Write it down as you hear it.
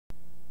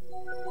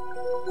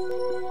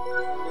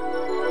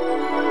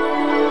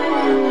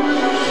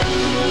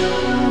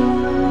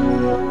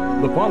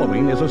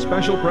following is a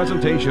special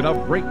presentation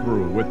of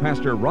Breakthrough with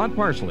Pastor Rod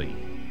Parsley.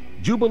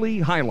 Jubilee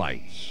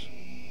Highlights.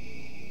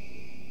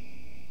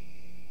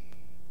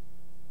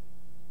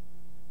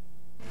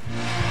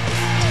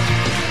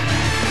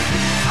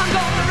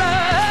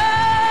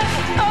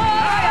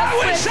 I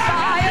wish I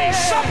could be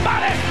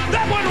somebody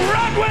that would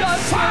run with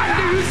fire.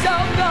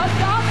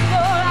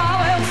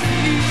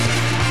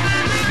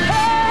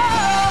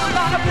 I'm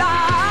gonna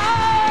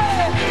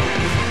fly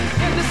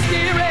in the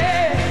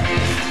spirit,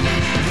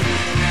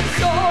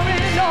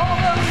 soaring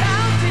over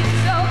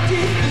mountains of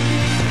deep.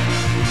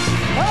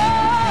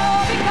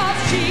 Oh, because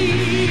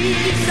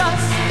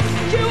Jesus,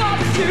 you are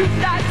the truth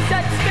that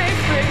sets me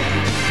free.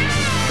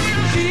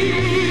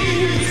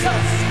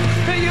 Jesus,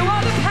 you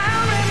are the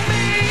power in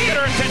me. Get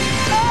her attention.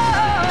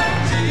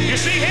 Oh, You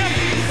see him?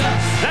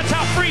 That's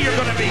how free you're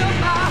going to be.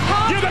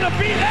 You're going to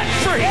be that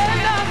free.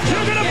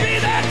 You're going to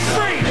be that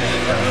free.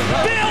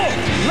 Bill,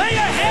 lay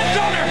your hands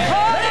on her.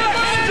 Lay your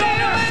hands on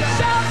her.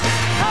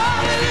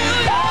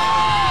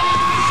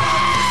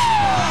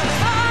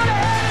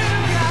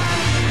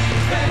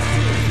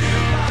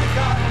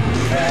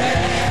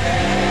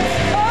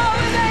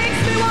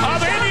 Are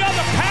there any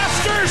other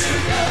pastors?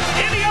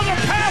 Any other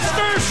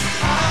pastors?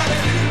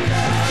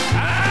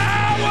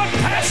 I want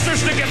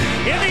pastors to get.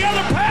 Any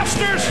other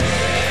pastors?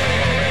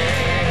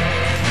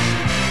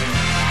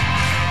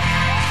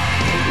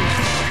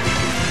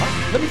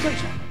 Let me tell you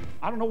something.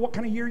 I don't know what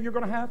kind of year you're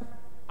going to have.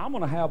 I'm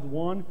going to have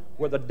one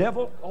where the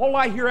devil, all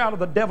I hear out of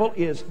the devil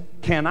is,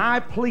 can I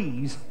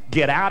please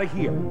get out of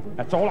here?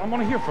 That's all I'm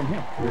going to hear from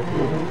him.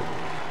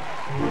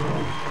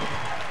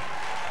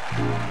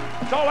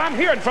 That's all I'm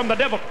hearing from the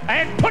devil.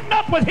 I ain't putting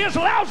up with his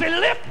lousy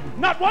lip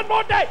not one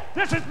more day.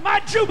 This is my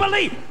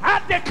Jubilee.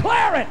 I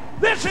declare it.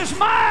 This is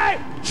my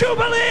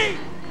Jubilee.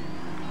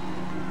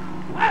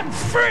 I'm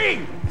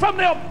free from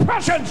the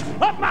oppressions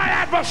of my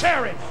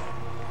adversaries.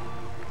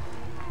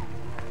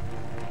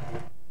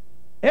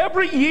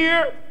 Every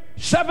year,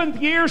 7th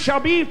year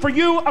shall be for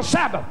you a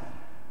Sabbath.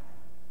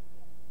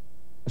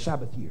 A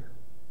Sabbath year.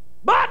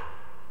 But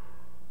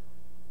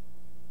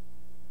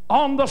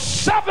on the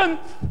 7th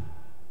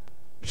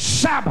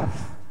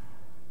Sabbath,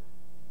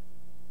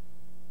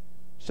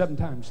 7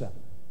 times 7,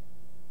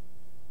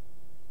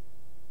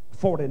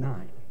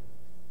 49.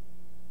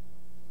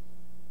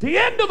 The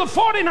end of the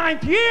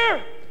 49th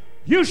year,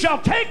 you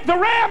shall take the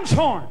ram's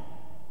horn,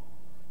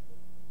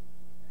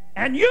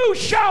 and you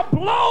shall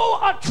blow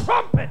a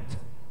trumpet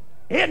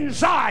in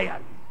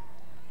Zion.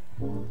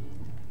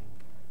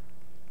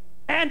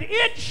 And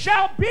it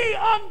shall be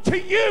unto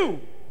you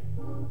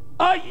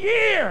a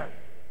year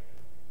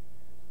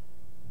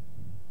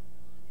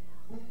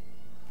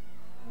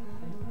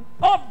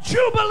of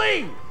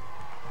Jubilee.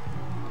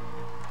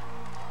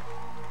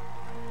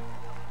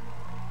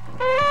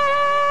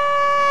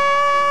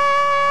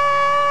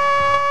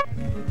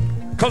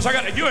 Because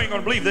you ain't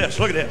going to believe this.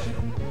 Look at this.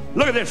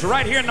 Look at this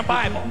right here in the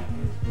Bible.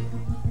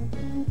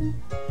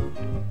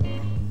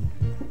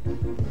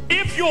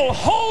 If you'll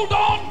hold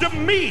on to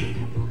me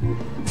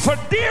for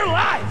dear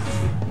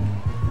life,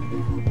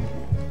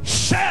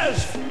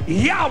 says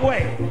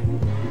Yahweh,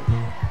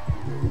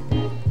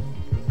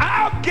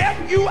 I'll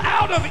get you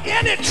out of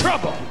any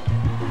trouble.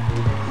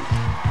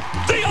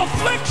 The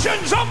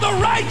afflictions of the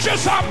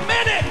righteous are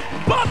many,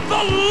 but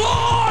the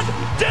Lord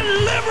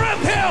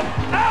delivereth him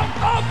out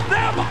of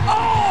them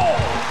all.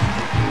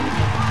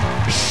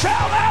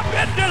 Shall have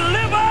been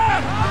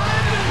delivered.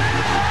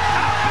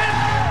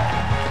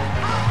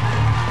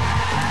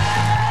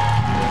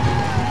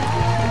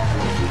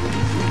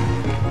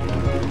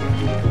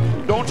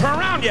 Don't turn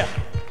around yet.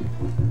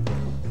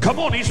 Come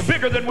on, he's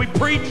bigger than we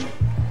preached.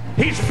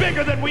 He's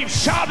bigger than we've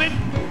shouted.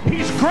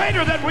 He's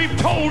greater than we've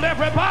told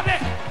everybody.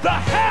 The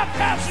half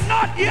has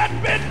not yet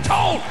been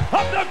told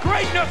of the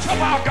greatness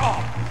of our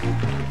God.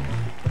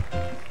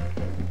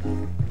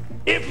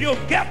 If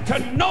you'll get to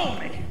know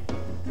me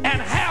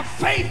and have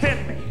faith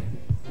in me,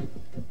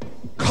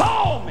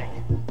 call me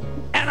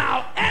and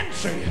I'll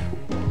answer you.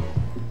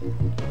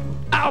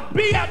 I'll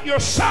be at your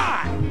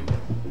side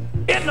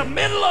in the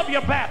middle of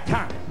your bad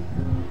time.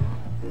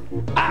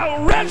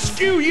 I'll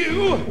rescue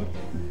you.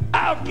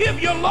 I'll give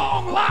you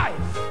long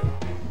life.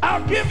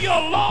 I'll give you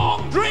a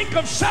long drink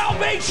of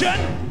salvation.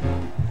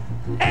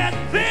 And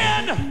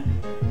then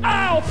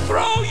I'll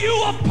throw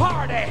you a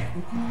party.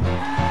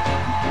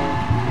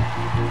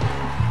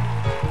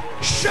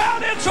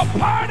 Shout, it's a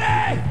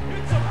party.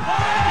 It's a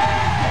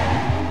party.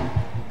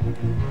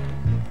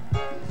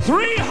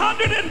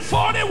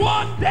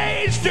 341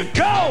 days to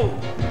go.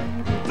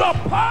 The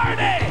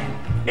party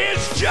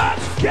is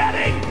just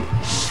getting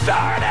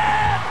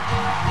started.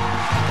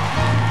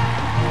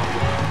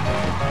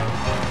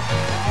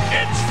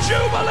 It's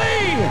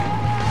Jubilee.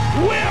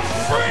 We're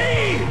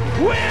free.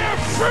 We're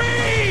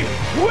free.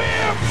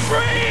 We're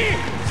free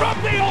from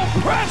the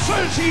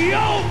oppressor's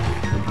yoke.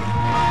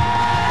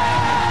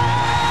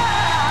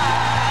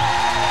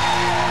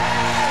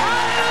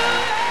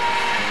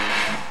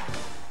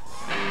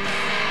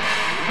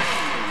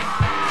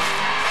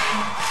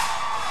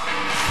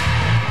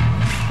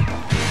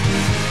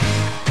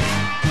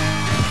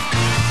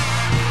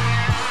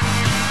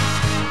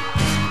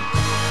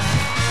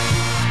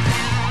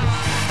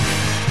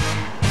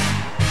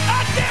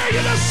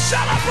 you to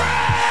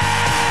celebrate.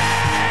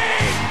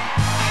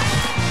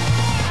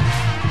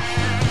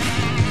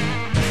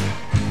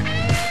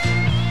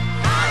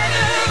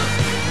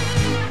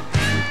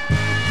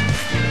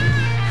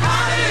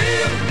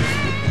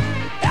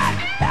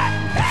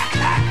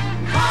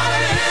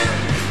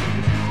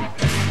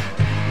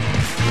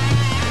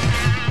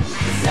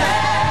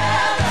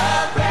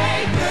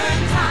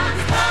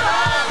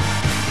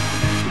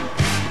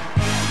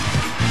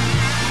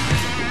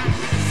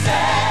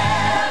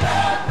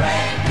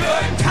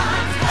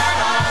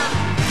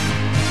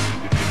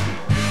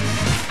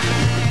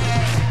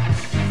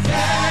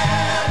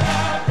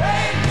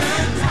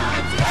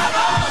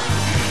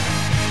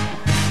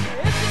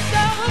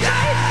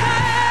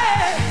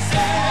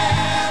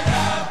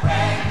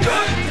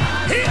 Good news!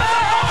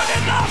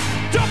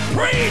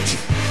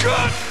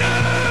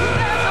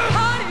 There's a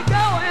party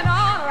going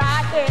on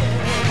right there.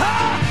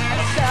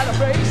 A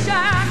celebration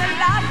that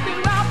lasts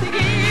throughout the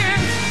year.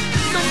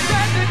 So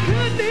spread the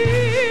good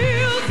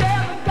news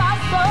and the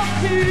gospel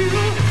too.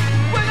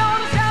 We're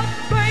gonna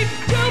celebrate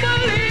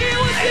Jubilee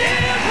with you.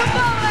 Come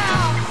on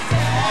now.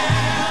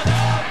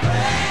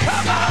 Celebrate.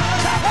 Come on.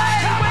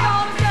 Hey, we're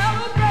gonna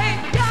celebrate.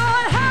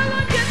 God, have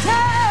a good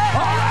time.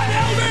 All right,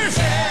 elders.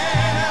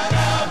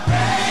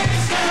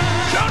 Celebration.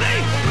 Jody.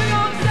 We're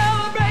gonna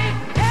celebrate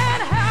and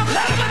have a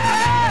good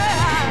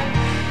time.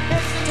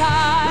 It's the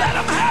time. Let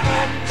them have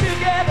it.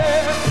 Together,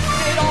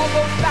 it all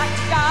goes back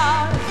to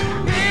God.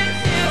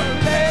 It's in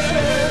the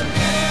letter.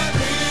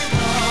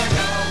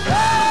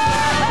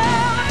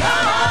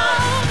 Come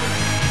on.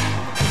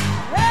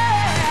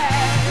 Hey.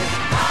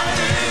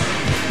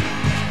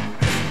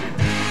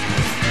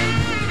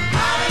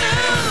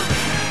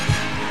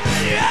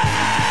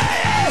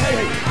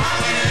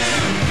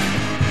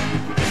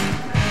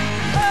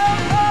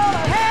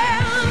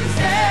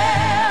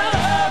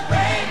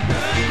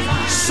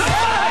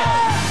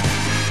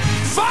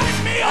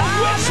 Find me a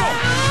whistle.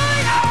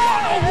 I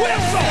want a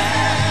whistle.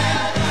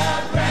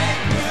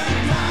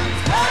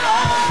 Come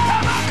on,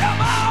 come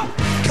on.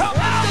 Come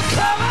on,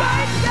 come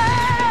on.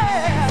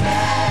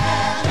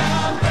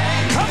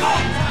 Come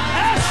on.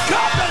 Ask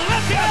God to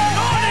let the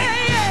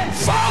anointing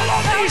fall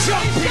on these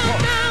young people.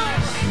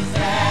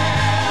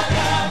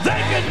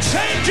 They can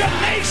change a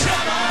nation.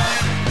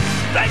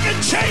 They can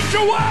change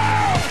the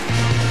world.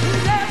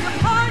 There's a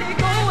party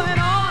going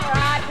on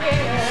right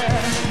here.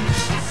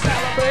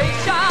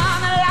 Celebration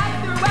lasts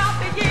throughout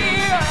the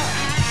year.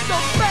 So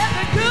spread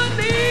the good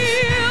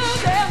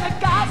news and the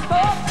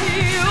gospel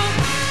too.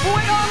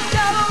 We're gonna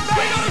celebrate.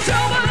 We're gonna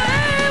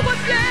celebrate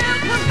with you.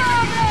 Come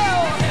on now.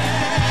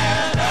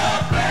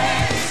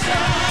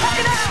 Celebration. Check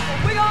it out.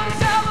 We're gonna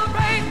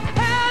celebrate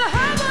and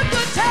have a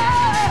good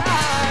time.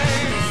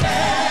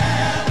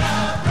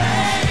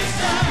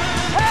 Celebration.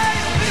 Hey,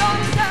 we're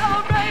gonna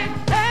celebrate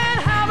and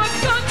have a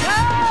good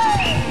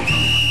time.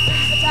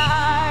 It's the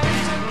time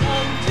to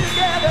come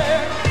together.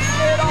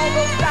 It all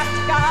goes back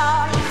to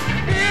God.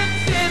 It's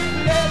His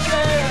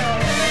pleasure.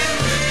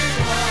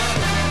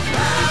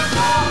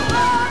 Come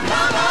on,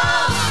 come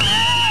on.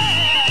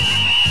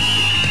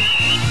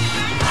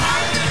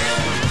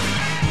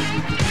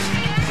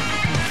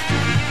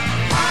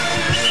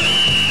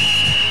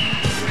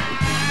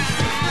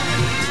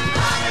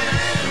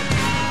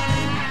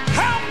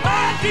 How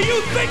mad do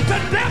you think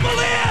the devil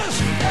is?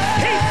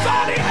 He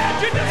thought he had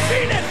you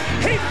defeated.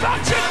 He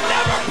thought you'd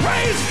never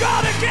praise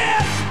God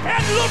again.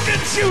 And look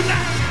at you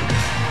now.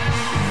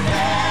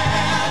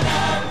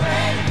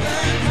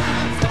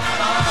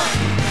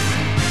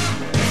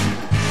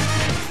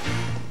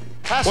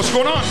 Pastor, What's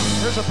going on?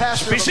 There's a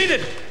pastor Be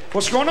seated.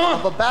 What's going on?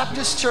 of a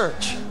Baptist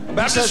church.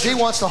 Baptist He says he church.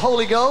 wants the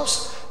Holy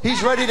Ghost.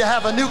 He's ready to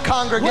have a new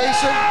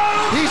congregation.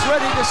 He's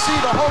ready to see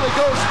the Holy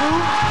Ghost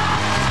move.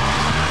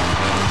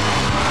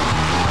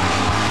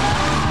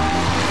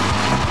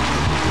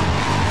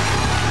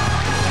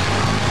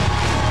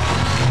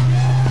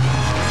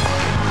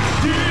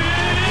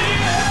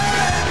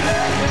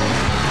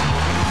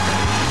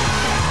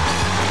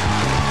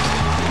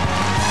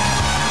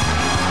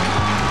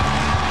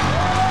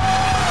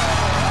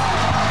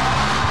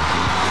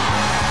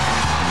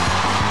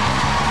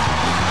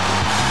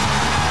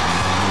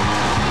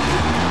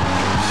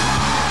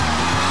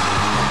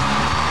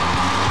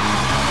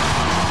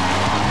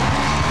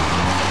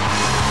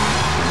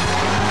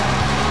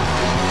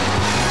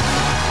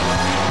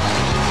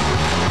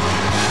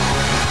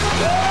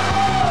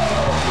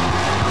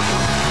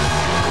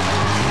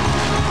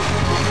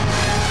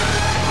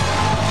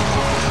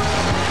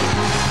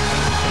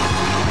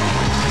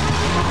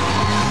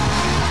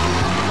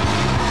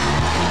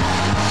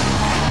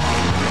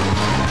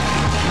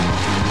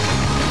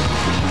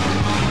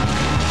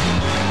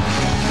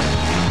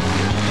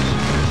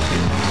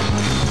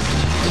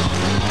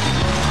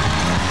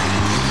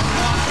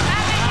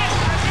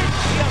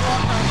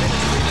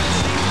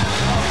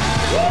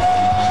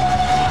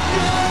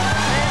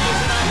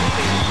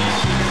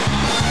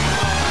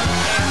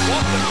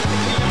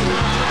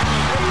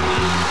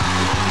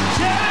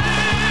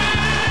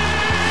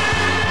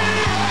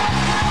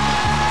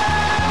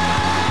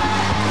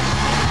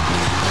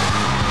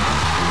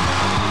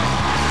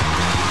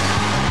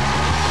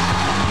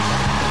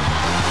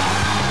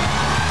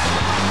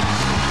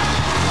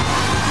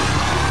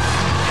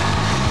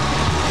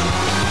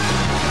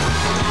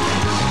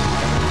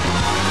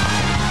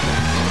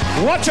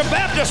 Watch a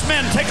Baptist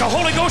man take a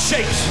Holy Ghost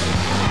shakes.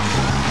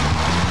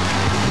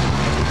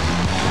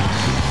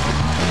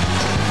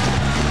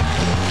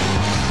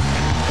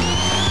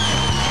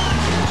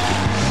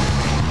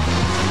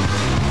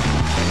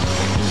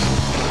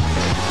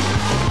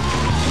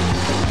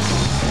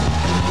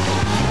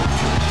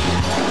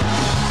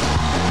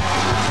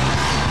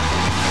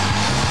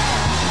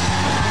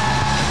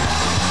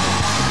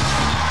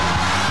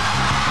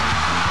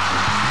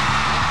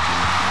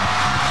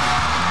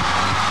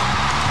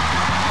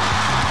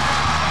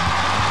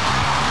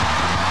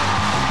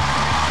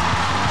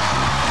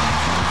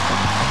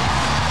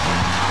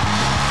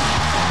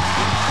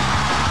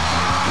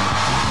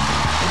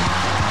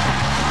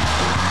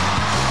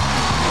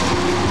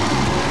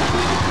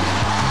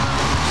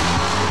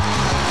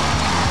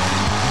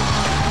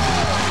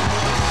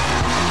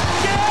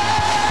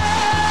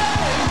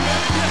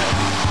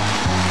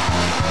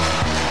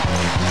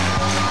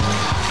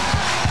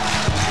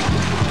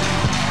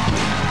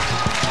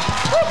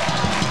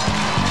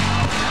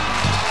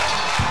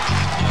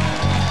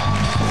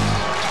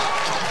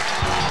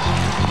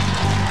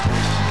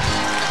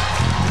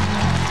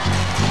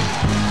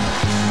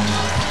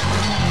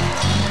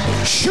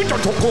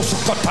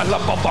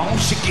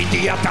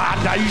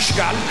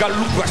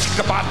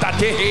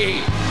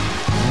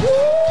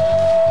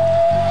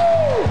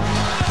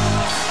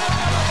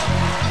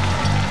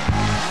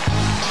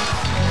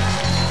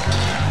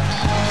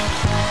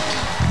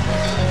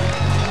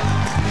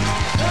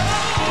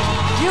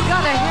 You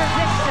gotta hear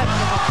this stuff.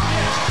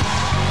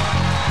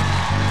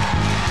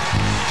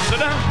 Sit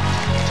down.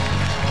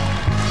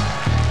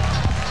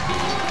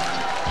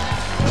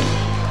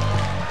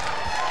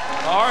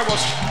 All right, well.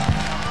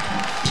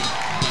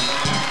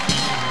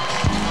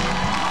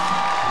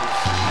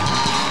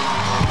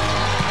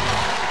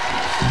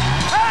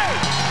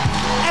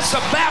 That's a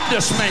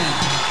Baptist man.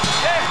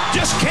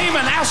 Just came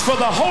and asked for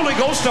the Holy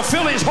Ghost to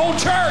fill his whole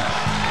church.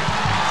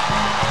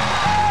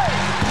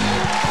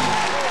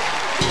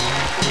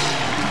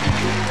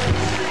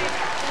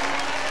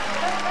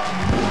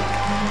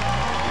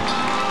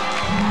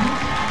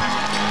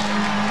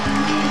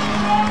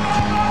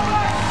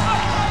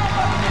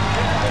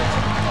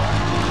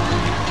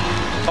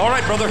 All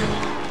right, brother.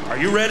 Are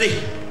you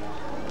ready?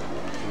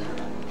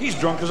 He's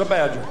drunk as a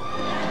badger.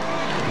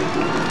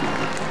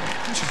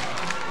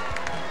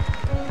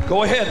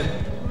 Go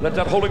ahead. Let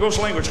that Holy Ghost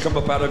language come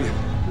up out of you.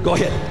 Go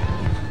ahead.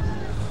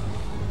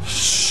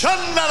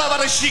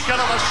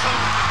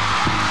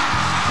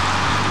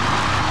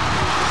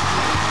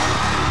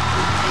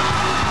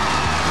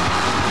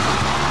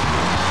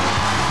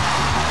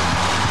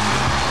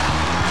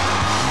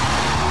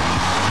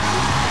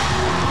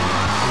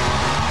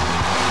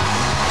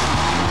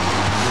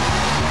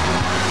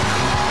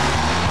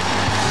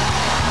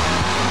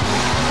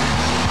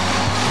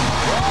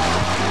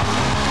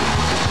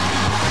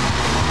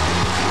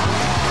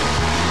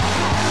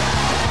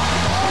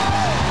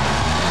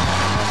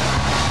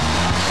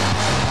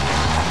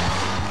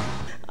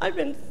 I've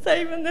been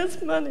saving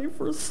this money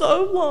for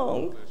so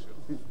long.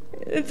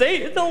 It's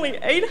only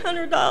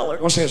 $800.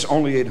 Don't say it's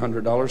only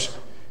 $800.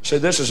 Say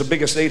this is the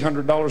biggest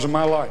 $800 of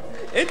my life.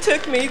 It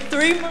took me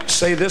 3 months.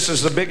 Say this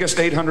is the biggest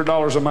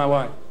 $800 of my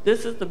life.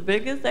 This is the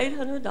biggest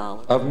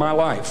 $800 Of my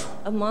life.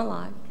 of my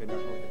life.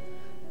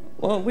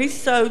 Well, we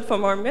sewed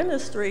from our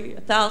ministry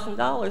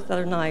 $1,000 the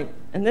other night,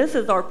 and this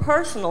is our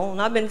personal,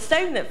 and I've been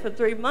saving it for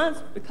 3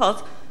 months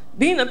because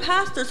being a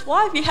pastor's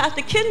wife, you have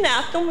to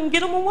kidnap them and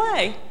get them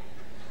away.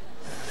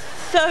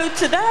 So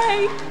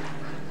today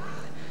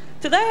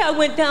I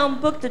went down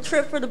and booked a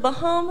trip for the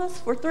Bahamas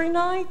for 3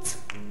 nights.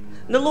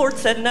 And the Lord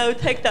said, no,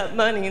 take that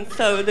money and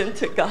sow it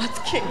into God's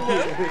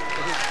kingdom.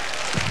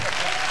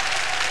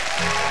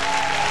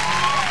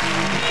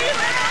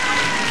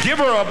 Give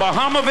her a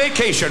Bahama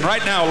vacation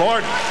right now,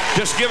 Lord.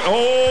 Just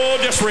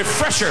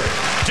refresh her.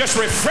 Just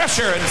refresh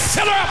her and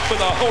fill her up with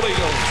the Holy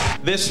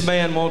Ghost. This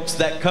man wants,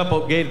 that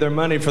couple gave their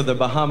money for the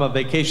Bahama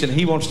vacation.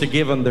 He wants to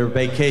give them their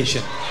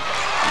vacation.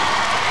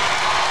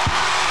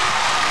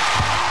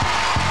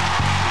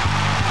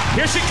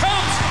 Here she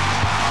comes.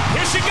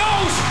 Here she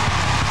goes.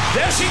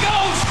 There she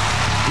goes.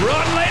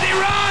 Run, lady,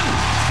 run.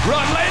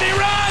 Run, lady,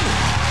 run.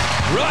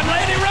 Run,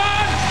 lady,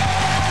 run.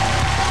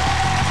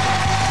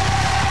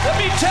 Let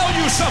me tell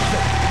you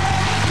something.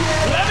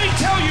 Let me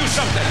tell you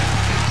something.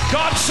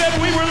 God said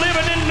we were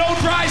living in no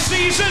dry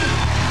season,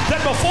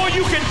 that before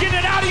you could get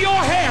it out of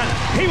your hand,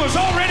 he was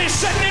already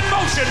setting in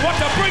motion what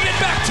to bring it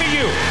back to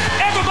you.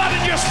 Everybody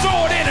just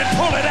throw it in and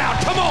pull it out.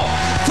 Come on.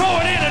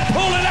 Throw it in and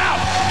pull it out.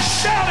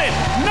 Shout it.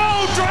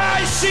 No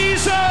dry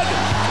season.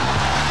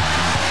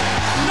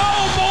 No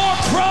more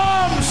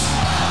crumbs.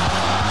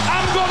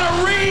 I'm going to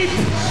reap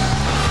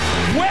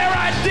where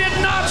I did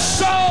not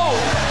sow.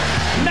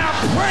 Now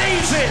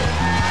praise it.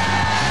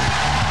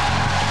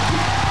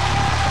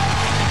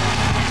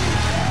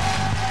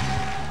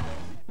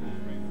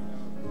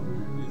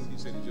 He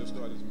said he just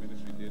started his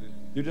ministry, did it?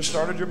 You just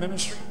started your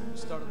ministry?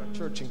 Started our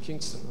church in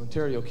Kingston,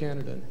 Ontario,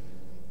 Canada.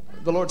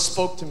 The Lord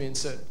spoke to me and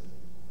said,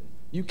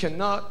 You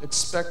cannot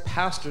expect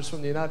pastors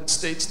from the United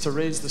States to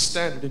raise the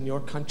standard in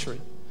your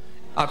country.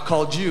 I've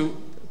called you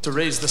to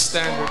raise the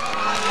standard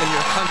in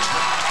your country.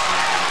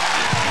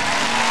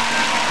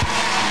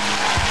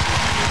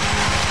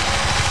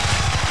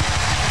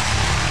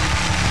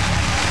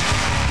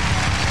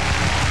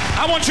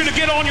 I want you to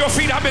get on your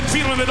feet. I've been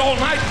feeling it all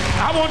night.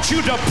 I want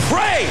you to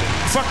pray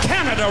for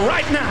Canada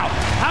right now.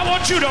 I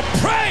want you to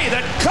pray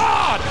that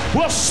God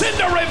will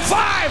send a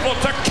revival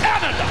to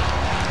Canada.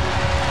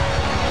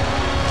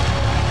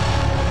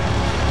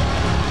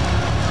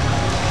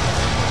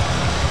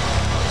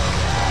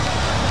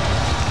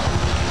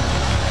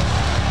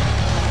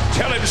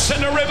 Tell him,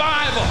 send a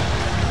revival.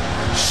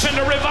 Send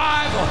a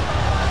revival.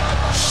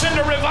 Send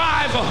a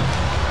revival.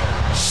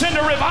 Send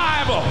a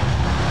revival.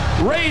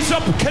 Raise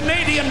up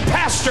Canadian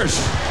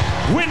pastors.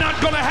 We're not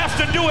going to have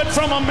to do it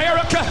from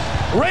America.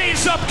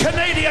 Raise up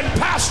Canadian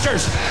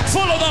pastors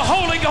full of the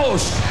Holy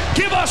Ghost.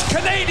 Give us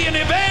Canadian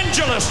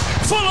evangelists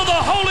full of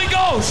the Holy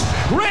Ghost.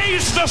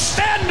 Raise the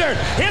standard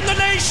in the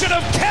nation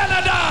of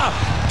Canada.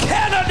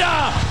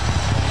 Canada.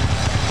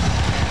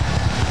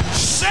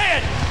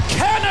 Say it.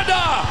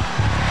 Canada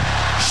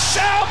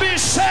shall be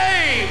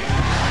saved.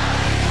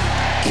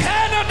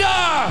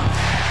 Canada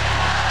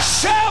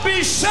shall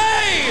be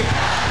saved.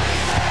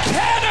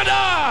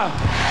 Canada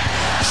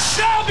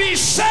shall be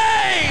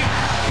saved.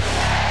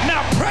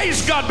 Now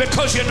praise God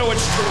because you know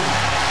it's true.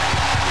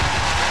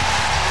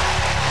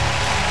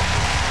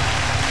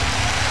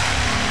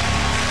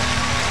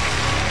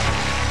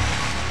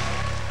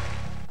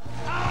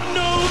 I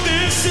know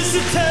this is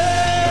the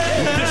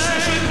day. This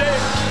is the day.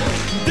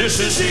 This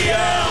is the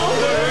hour.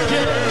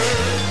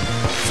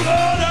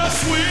 Flood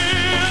us with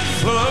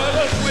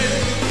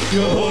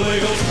your Holy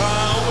Ghost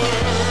power.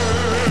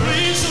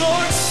 Please,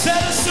 Lord,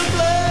 set us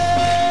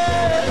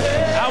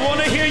ablaze. I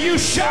want to hear you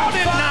shout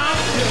it now.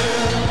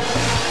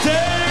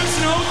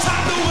 There's no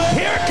time to wait.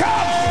 Here it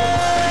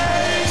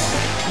comes.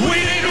 We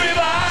need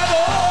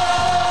revival.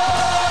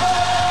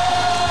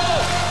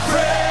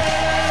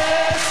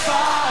 Fresh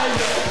fire.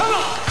 Come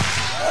on.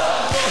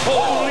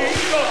 Holy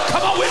Ghost.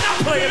 Come on, we're not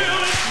playing.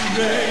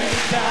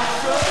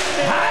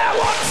 I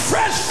want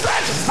fresh fire.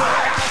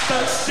 I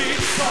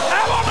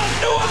want a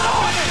new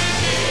anointing.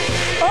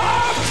 Oh,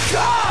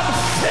 God,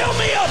 fill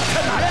me up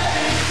tonight.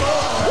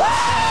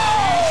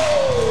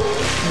 Whoa!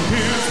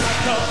 Here's my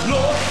cup,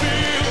 Lord,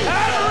 fill.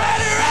 I'm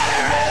ready.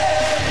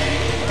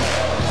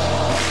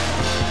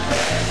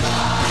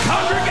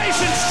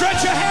 Congregation,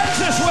 stretch your hands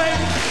this way.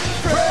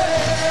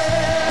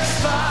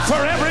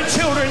 For every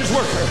children's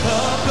worker,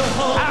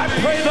 I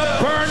pray the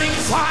burning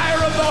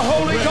fire of the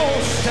Holy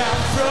Ghost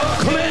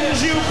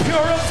cleanse you,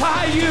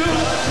 purify you,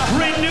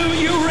 renew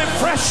you,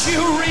 refresh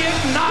you,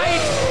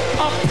 reignite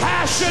a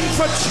passion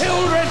for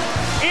children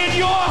in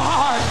your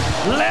heart.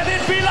 Let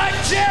it be like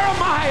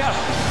Jeremiah.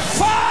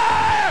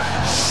 Fire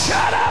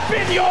shut up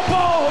in your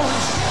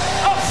bones.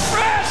 A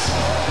fresh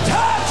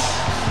touch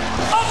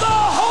of the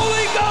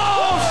Holy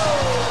Ghost.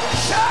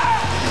 Shut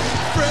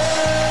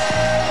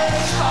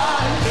fresh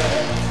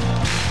fire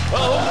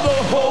of the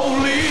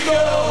Holy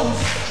Ghost.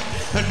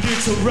 And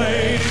it's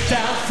raining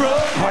down from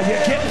Are you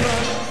getting it?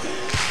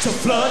 To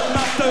flood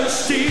my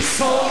thirsty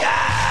soul.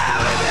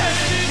 Yeah, we've been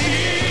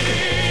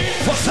here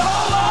for so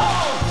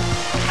long.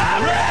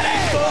 I'm ready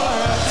for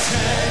a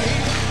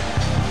change.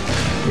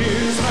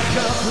 Here's my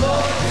cup,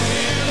 Lord,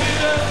 fill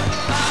it up.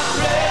 I'm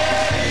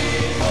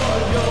ready for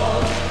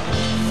your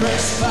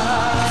fresh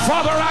fire.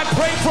 Father, I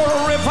pray for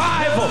a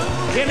revival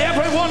in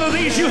every one of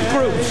these youth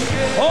groups.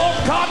 Oh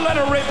God, let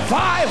a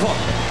revival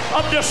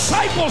of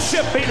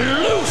discipleship be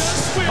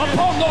loosed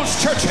upon those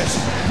churches.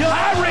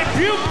 I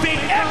rebuke the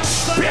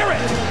ex-spirit.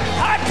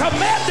 I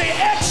command the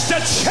ex to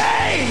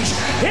change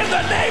in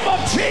the name of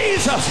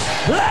Jesus.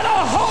 Let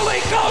a Holy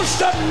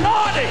Ghost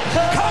anointing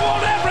come on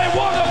every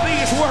one of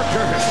these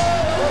workers.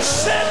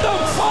 Send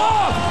them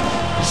forth.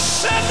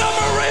 Send them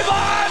a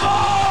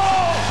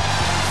revival.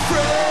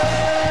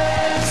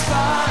 Fresh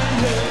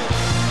fire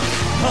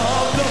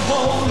of the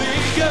Holy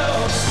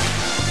Ghost.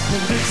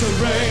 And it's a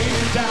rain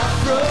down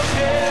from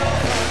hell.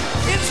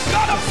 It's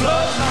gonna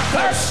flood my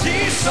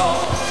thirsty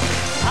soul.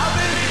 I've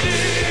been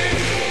here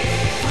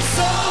for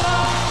so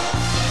long.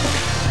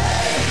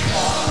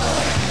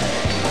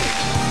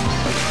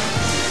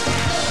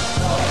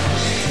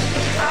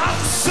 I'm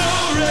so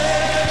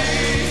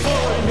ready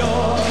for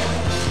your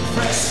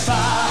fresh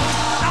fire.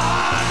 I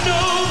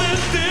know that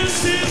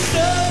this is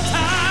the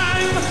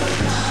time.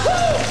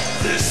 Woo!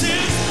 This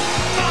is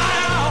my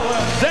hour.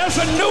 There's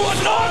a new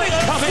anointing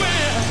coming.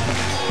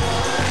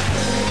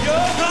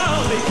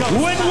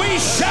 When we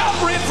shout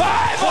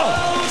revival,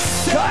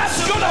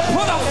 God's gonna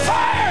put a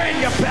fire in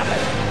your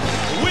belly.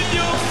 With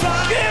your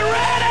fire, get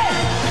ready.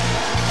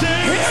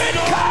 Here it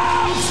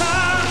comes.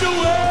 Time to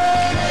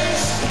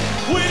waste.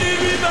 We need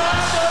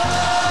revival.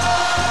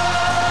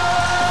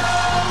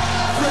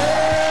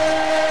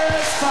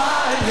 Fresh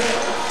fire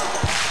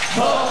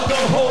of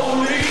the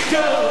Holy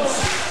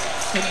Ghost,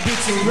 and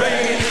it's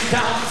raining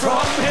down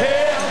from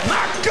hell.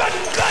 My good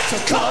to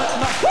cut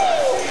my.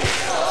 Woo!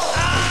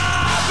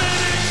 I've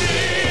been in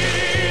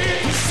need.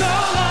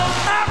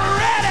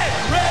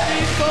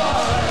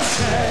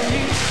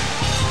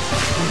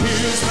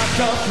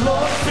 up,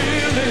 Lord,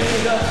 fill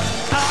it up.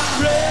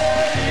 I'm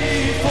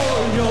ready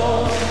for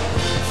your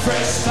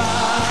fresh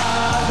fire.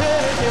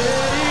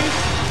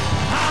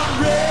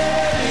 I'm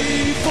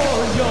ready for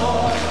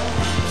your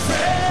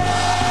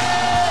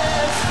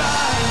fresh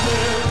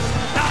fire.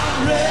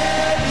 I'm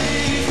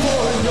ready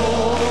for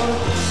your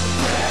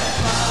fresh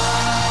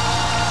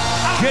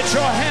fire. Get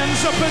your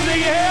hands up in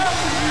the air.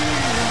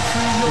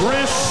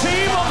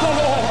 Receive of the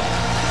Lord.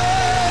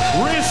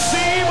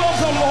 Receive of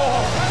the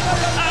Lord.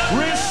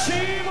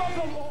 Receive of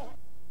the Lord.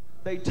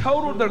 They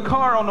totaled their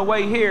car on the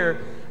way here.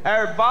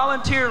 Our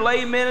volunteer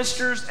lay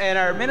ministers and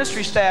our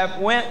ministry staff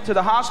went to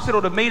the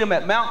hospital to meet them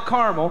at Mount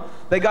Carmel.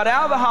 They got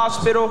out of the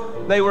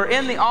hospital. They were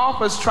in the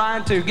office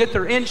trying to get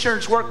their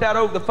insurance worked out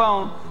over the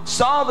phone.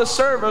 Saw the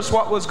service,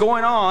 what was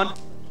going on.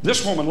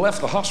 This woman left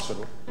the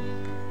hospital,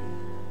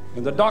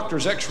 and the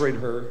doctors x-rayed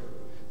her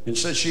and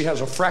said she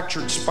has a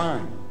fractured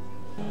spine.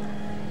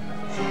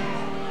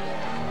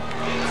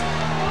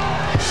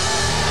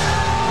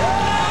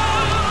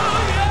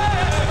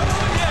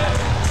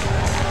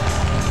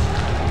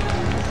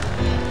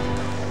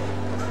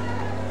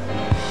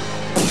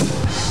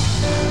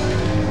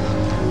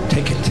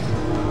 Take it.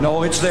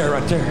 No, it's there,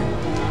 right there.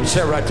 It's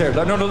there, right there.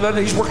 No,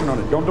 he's working on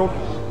it. Don't.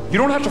 You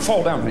don't have to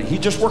fall down, man. He's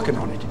just working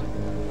on it.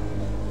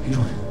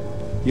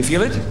 You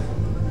feel it?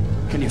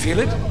 Can you feel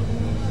it?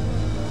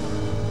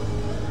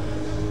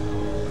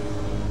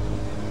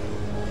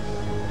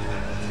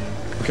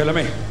 Okay, let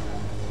me.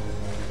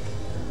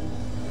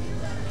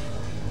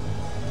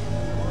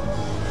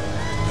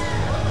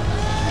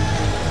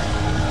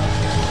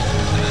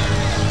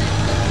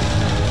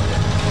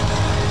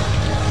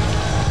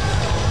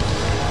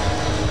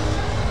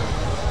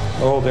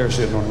 Oh, there's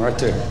it on right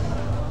there.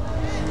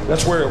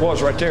 That's where it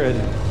was, right there,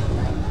 isn't it?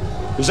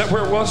 Is that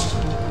where it was?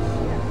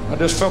 I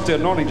just felt the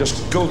anointing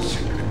just go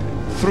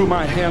through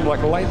my hand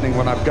like lightning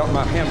when I've got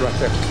my hand right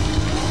there.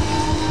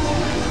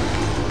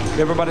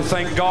 Everybody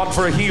thank God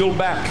for a healed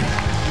back.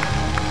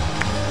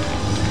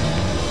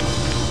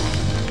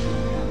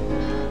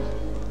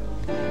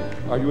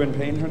 Are you in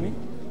pain, honey?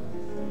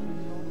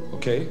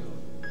 Okay.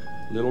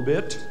 A little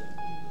bit.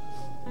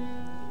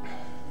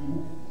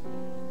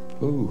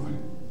 Ooh.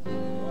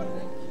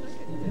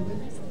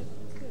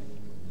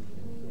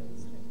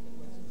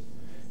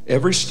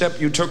 Every step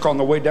you took on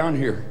the way down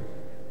here.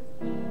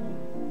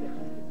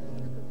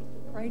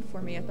 Prayed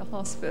for me at the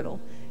hospital.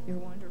 Your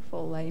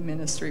wonderful lay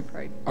ministry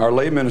prayed. Our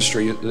lay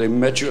ministry, they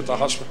met you at the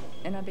hospital.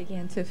 And I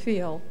began to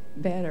feel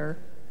better.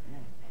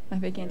 I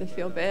began to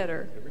feel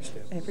better.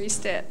 Every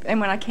step. And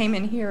when I came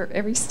in here,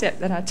 every step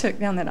that I took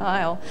down that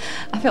aisle,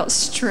 I felt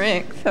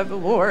strength of the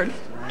Lord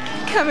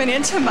coming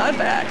into my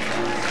back.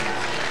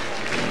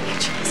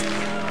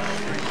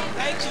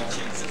 Thank you,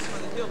 Jesus,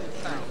 for the healing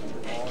power.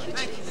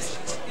 Thank you,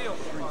 Jesus.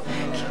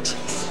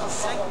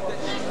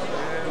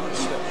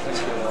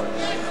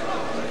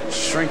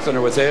 Strengthen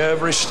her with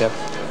every step.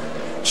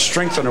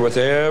 Strengthen her with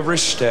every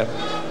step.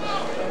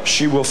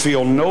 She will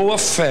feel no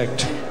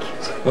effect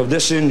of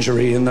this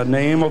injury in the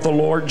name of the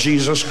Lord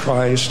Jesus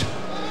Christ.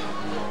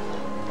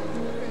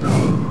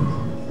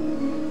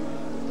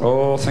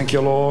 Oh, thank you,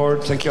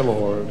 Lord. Thank you,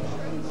 Lord.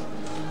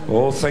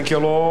 Oh, thank you,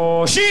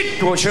 Lord.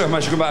 Where's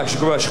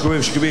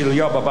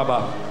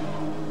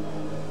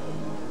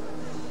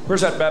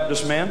that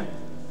Baptist man?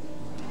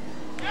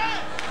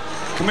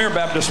 Come here,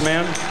 Baptist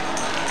man.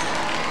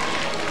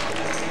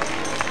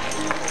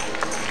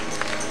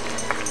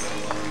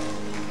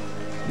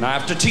 Now I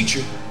have to teach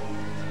you.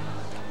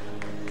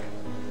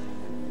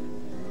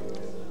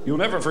 You'll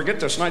never forget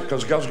this night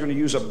because God's going to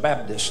use a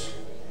Baptist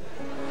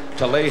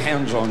to lay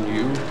hands on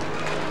you.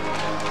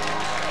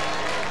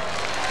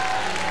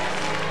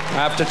 I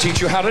have to teach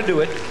you how to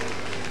do it.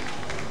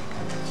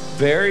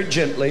 Very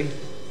gently.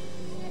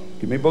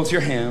 Give me both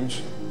your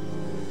hands.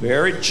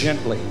 Very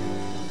gently.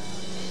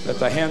 Let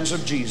the hands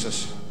of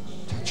Jesus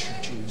touch you,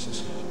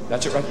 Jesus.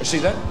 That's it right there. See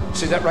that?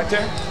 See that right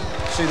there?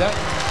 See that?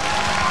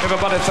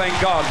 Everybody thank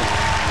God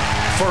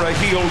for a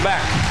healed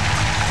back.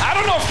 I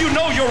don't know if you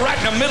know you're right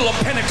in the middle of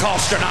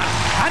Pentecost or not.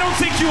 I don't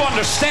think you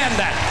understand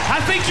that.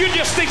 I think you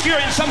just think you're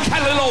in some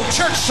kind of little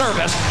church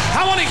service.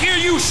 I want to hear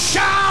you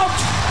shout.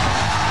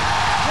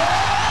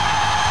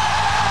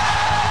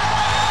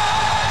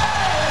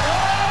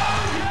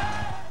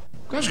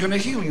 God's going to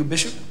heal you,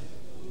 Bishop.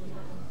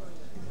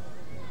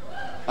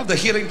 I have the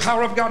healing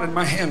power of God in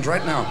my hands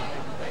right now.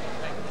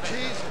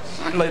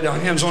 I ain't laid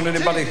hands on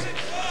anybody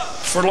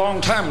for a long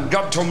time.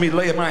 God told me to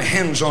lay my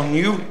hands on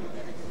you.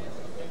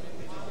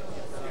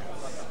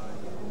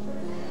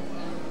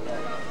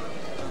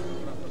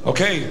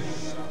 Okay.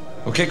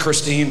 Okay,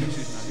 Christine.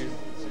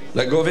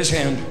 Let go of his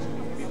hand.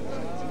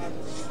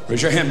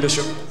 Raise your hand,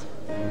 Bishop.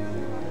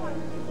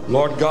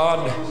 Lord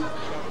God,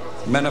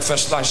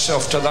 manifest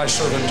thyself to thy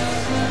servant.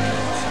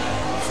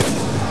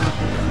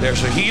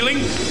 There's a healing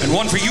and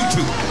one for you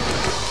too.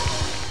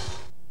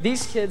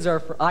 These kids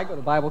are I go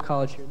to Bible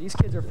college here. These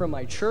kids are from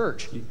my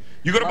church. You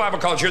go to Bible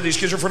college here. These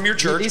kids are from your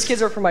church. These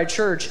kids are from my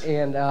church,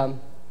 and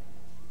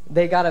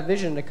they got a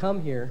vision to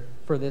come here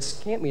for this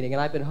camp meeting.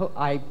 And I've been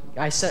I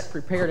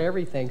prepared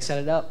everything, set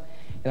it up,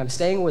 And I'm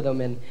staying with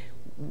them, and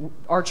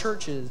our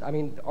church is, I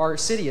mean, our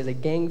city is a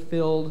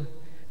gang-filled,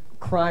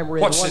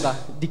 crime-ridden one.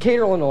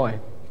 Decatur, Illinois.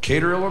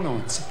 Decatur,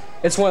 Illinois.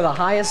 It's one of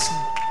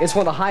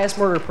the highest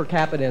murder per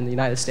capita in the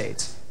United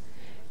States.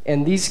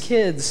 And these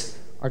kids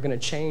are going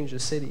to change the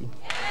city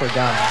for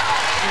God.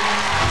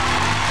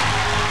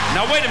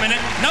 Now wait a minute.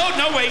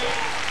 No, wait.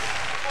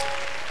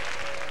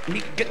 We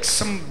need to get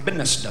some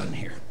business done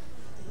here.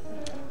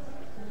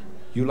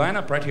 You line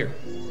up right here.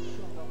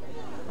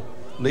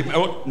 Leave,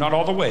 oh, not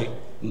all the way.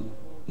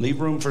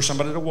 Leave room for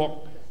somebody to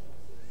walk.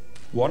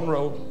 One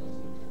row.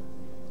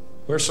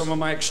 Where's some of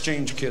my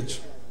exchange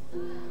kids?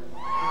 Come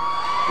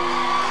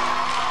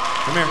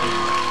here.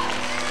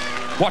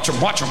 Watch them,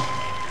 watch them,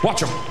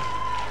 watch them.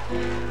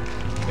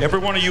 Every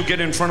one of you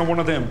get in front of one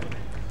of them.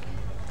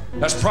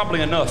 That's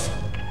probably enough.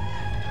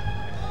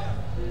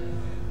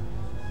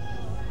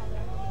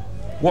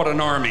 What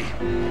an army.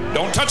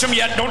 Don't touch them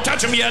yet, don't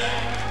touch them yet.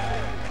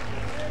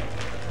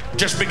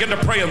 Just begin to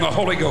pray in the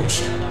Holy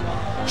Ghost.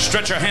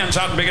 Stretch your hands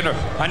out and begin to,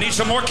 I need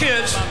some more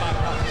kids.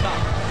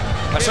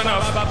 That's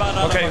enough.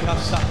 Okay.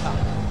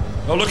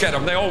 Oh, look at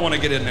them. They all want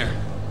to get in there.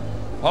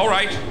 All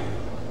right.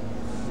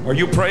 Are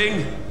you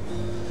praying?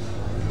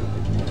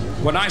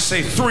 When I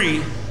say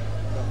 3,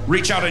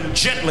 reach out and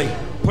gently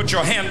put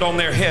your hand on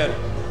their head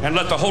and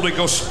let the Holy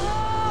Ghost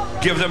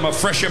give them a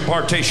fresh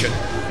impartation.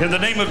 In the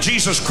name of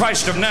Jesus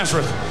Christ of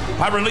Nazareth,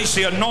 I release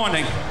the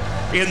anointing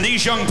in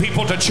these young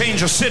people to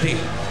change a city.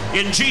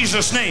 In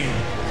Jesus' name,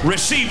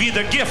 receive ye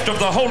the gift of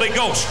the Holy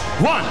Ghost.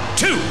 1,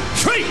 2,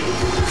 3.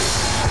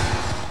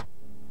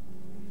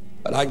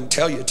 But I can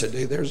tell you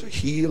today, there's a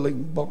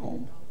healing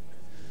balm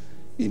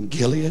in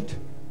Gilead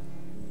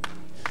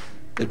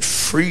that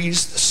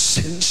frees the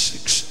sin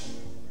sick.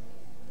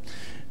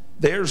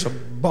 There's a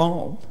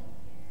balm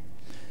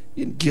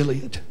in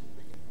Gilead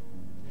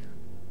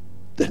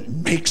that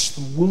makes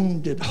the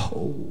wounded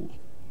whole.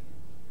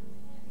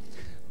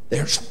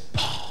 There's a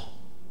balm.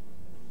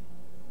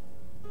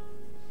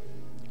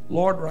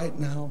 Lord, right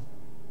now,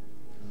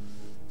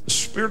 the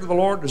Spirit of the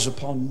Lord is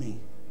upon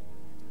me,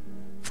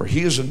 for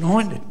He has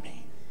anointed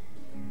me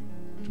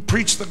to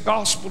preach the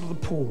gospel to the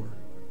poor,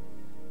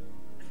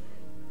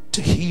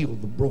 to heal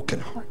the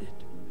brokenhearted.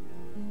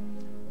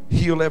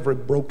 Heal every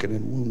broken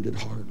and wounded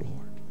heart,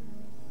 Lord.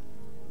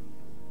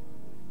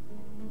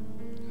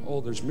 Oh,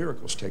 there's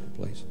miracles taking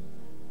place.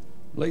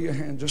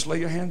 Just lay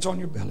your hands on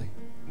your belly.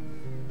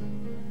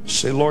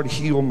 Say, Lord,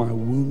 heal my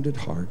wounded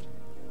heart.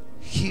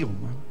 Heal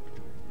my heart.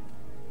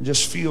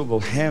 Just feel the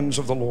hands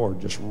of the Lord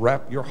just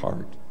wrap your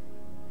heart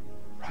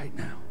right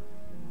now.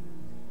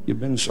 You've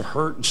been so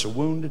hurt and so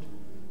wounded.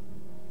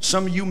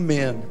 Some of you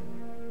men,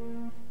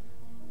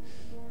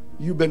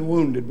 you've been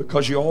wounded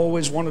because you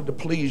always wanted to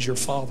please your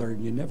father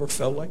and you never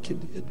felt like you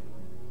did.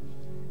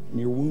 And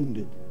you're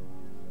wounded.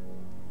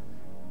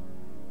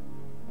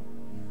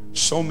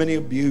 So many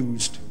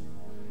abused.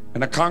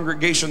 In a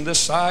congregation this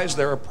size,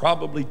 there are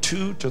probably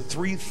 2,000 to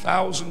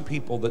 3,000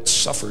 people that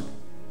suffered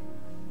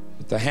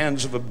at the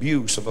hands of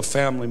abuse of a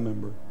family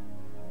member.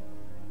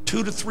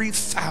 2,000 to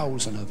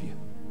 3,000 of you.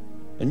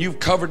 And you've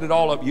covered it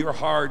all up. You're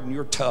hard and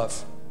you're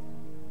tough.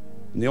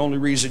 And the only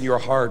reason you're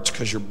hard is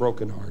because you're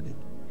brokenhearted.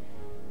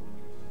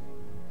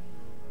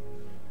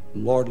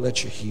 Lord,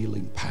 let your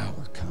healing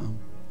power come.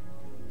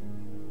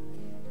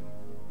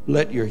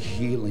 Let your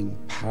healing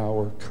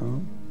power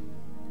come.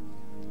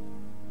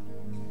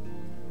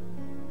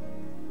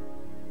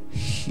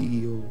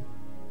 Heal.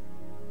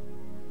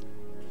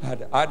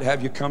 I'd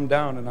have you come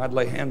down and I'd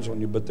lay hands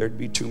on you, but there'd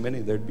be too many.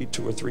 There'd be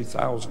 2,000 or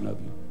 3,000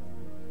 of you.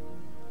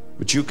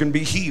 But you can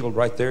be healed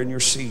right there in your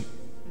seat.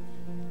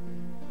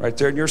 Right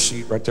there in your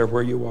seat, right there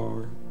where you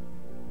are.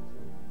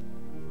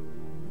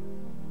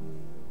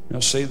 Now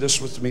say this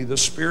with me. The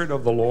Spirit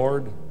of the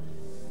Lord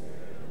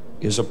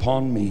is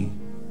upon me,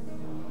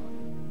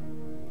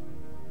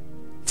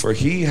 for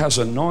He has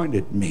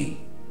anointed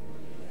me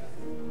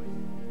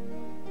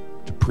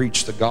to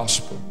preach the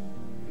gospel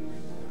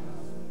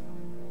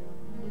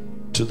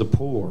to the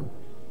poor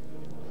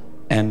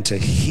and to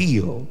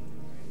heal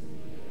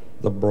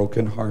the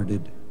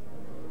brokenhearted.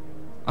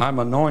 I'm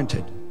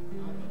anointed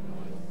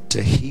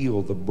to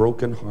heal the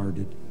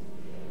brokenhearted.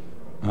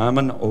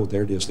 Oh,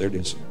 there it is, there it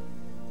is.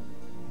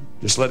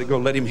 Just let it go.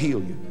 Let Him heal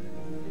you.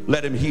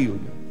 Let Him heal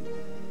you.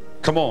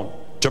 Come on.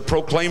 To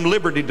proclaim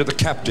liberty to the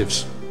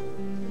captives.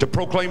 To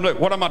proclaim,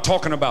 what am I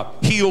talking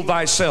about? Heal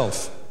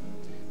thyself.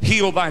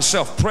 Heal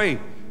thyself.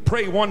 Pray.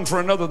 Pray one for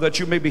another that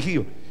you may be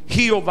healed.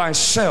 Heal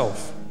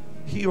thyself.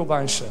 Heal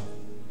thyself.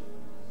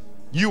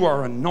 You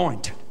are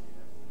anointed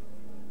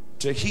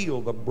to heal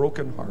the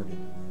brokenhearted.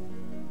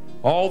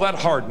 All that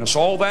hardness,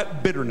 all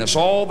that bitterness,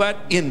 all that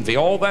envy,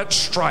 all that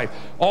strife,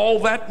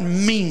 all that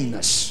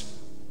meanness.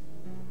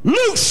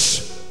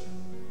 Loose!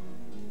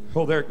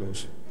 Oh, there it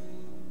goes.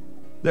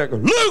 There it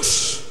goes.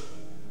 Loose!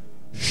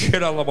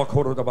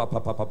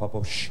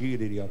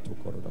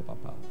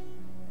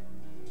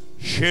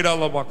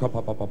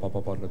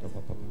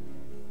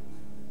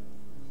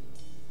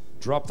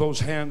 Drop those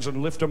hands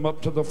and lift them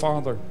up to the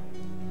Father.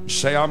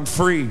 Say, I'm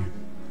free.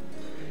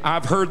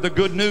 I've heard the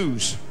good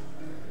news.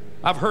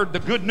 I've heard the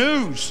good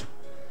news.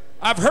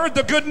 I've heard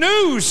the good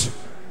news.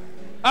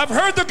 I've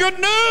heard the good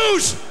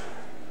news.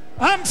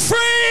 I'm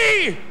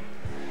free.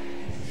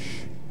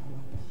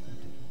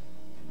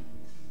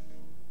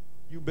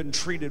 You've been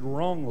treated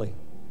wrongly.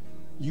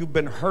 You've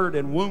been hurt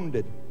and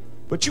wounded.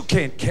 But you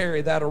can't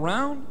carry that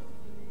around.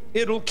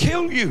 It'll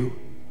kill you.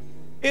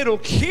 It'll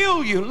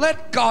kill you.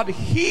 Let God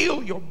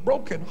heal your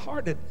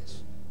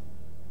brokenheartedness.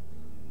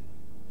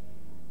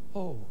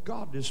 Oh,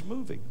 God is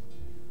moving.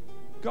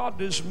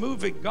 God is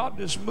moving. God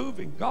is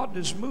moving. God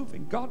is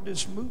moving. God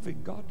is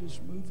moving. God is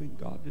moving.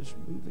 God is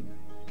moving.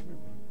 Come here,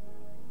 baby.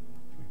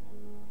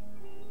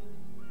 Come here.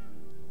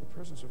 The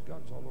presence of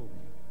God is all over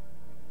you.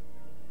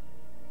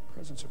 The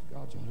presence of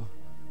God's all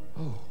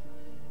over. Oh,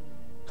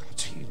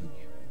 God's healing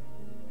you.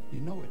 You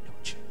know it,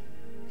 don't you?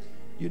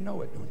 You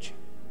know it, don't you?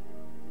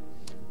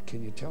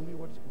 Can you tell me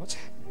what's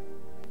happening?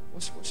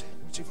 What's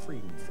he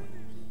freeing you from?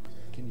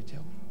 Can you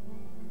tell me?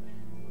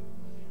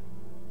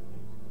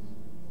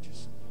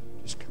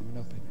 Just coming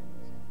up in it.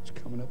 It's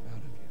coming up out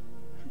of you.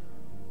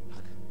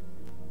 Look.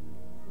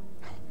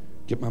 Now,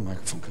 get my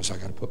microphone because I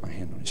got to put my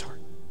hand on his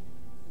heart.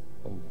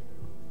 Oh.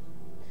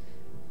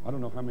 I don't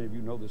know how many of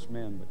you know this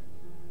man, but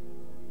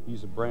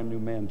he's a brand new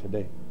man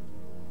today.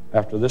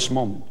 After this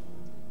moment,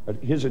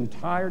 his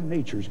entire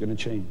nature is going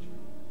to change.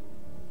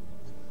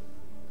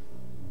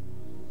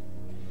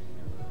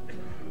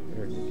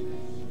 There it is.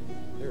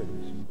 There it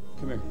is.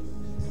 Come here.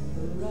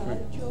 Come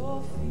here.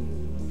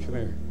 Come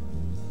here.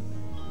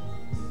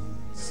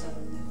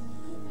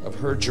 I've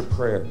heard your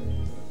prayer.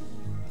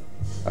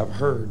 I've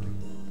heard.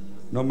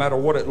 No matter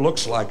what it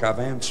looks like, I've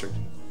answered.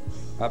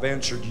 I've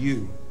answered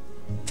you.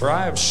 For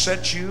I have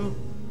set you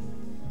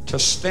to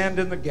stand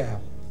in the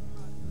gap,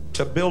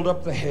 to build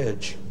up the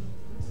hedge,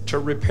 to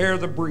repair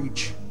the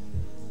breach.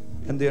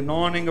 And the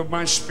anointing of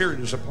my Spirit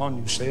is upon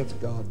you, saith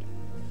God.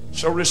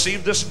 So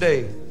receive this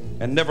day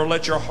and never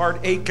let your heart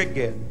ache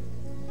again.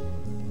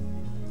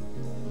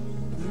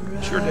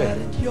 It's your day.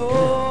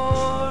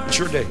 It's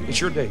your day. It's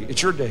your day.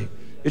 It's your day.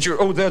 It's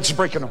your, oh, that's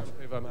breaking off.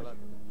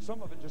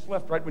 Some of it just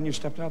left right when you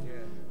stepped out.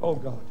 Oh,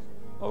 God.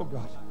 Oh,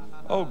 God.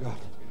 Oh, God.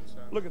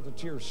 Look at the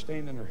tears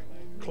staining her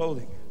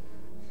clothing.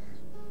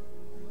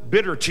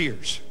 Bitter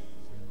tears.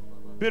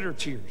 Bitter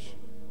tears.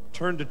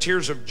 Turn to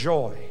tears of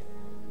joy.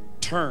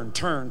 Turn,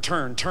 turn,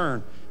 turn,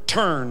 turn,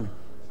 turn.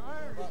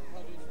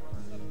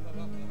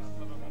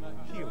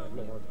 Heal it,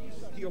 Lord.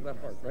 Heal that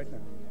heart right now.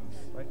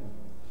 Right now.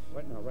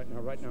 Right now, right now,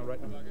 right now,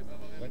 right now.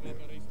 Right now.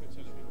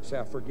 Say,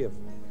 I forgive.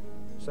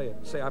 Say it.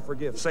 Say, I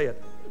forgive. Say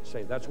it.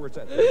 Say, that's where it's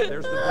at.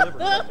 There's the deliverance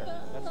right there.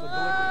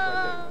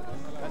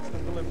 That's the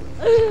deliverance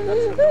right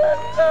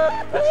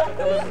there. That's the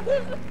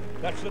deliverance.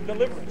 That's the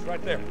deliverance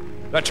right there.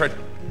 That's right.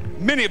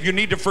 Many of you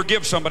need to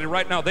forgive somebody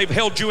right now. They've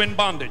held you in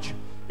bondage.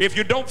 If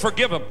you don't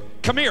forgive them,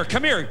 come here,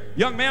 come here.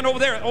 Young man over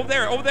there, over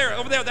there, over there,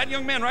 over there. That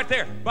young man right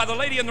there by the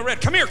lady in the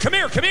red. Come here, come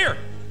here, come here.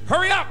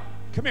 Hurry up.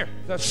 Come here.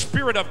 The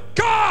Spirit of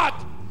God.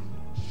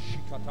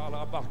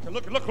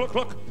 Look, look, look,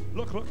 look,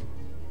 look, look.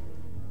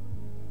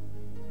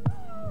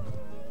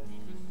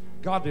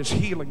 God is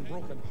healing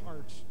broken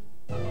hearts.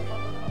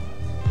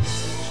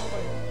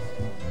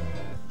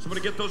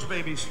 Somebody get those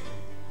babies.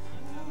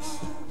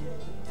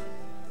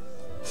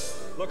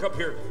 Look up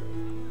here.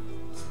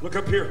 Look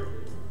up here.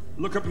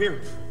 Look up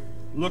here.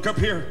 Look up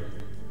here.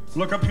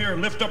 Look up here.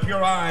 Lift up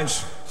your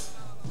eyes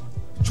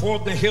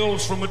toward the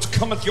hills from which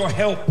cometh your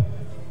help.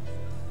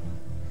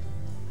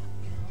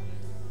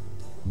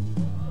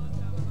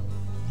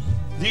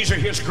 These are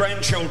his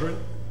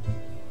grandchildren.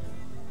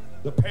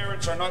 The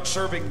parents are not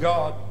serving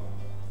God.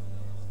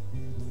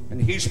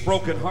 And he's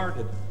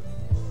brokenhearted.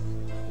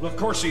 Well, of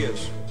course he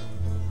is.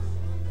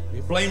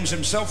 He blames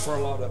himself for a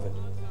lot of it.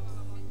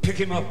 Pick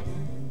him up.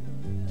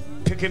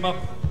 Pick him up.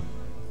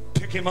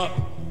 Pick him up.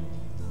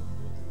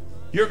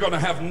 You're going to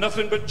have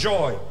nothing but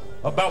joy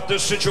about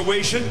this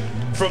situation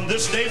from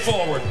this day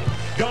forward.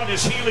 God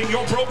is healing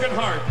your broken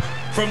heart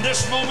from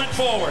this moment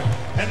forward.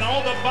 And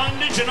all the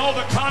bondage and all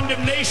the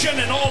condemnation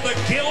and all the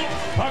guilt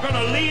are going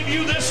to leave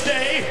you this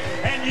day.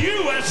 And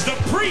you, as the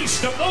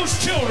priest of those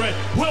children,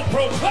 will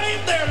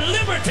proclaim their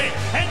liberty,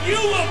 and you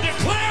will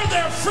declare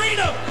their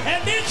freedom,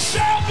 and it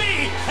shall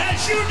be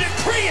as you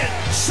decree it,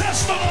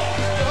 says the Lord.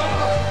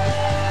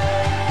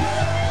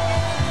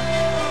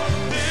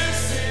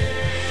 This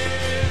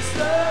is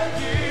the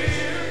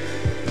year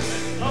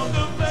of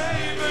the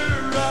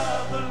favor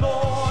of the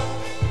Lord.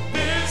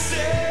 This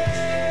is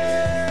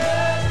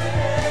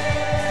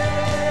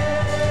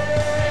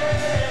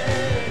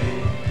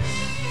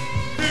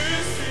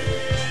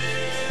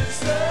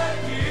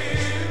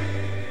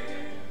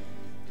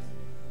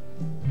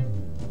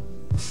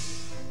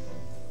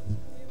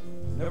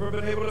never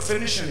been able to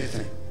finish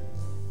anything.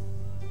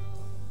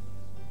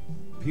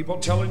 People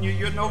telling you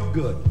you're no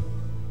good.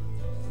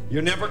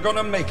 You're never going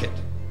to make it.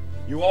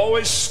 You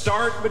always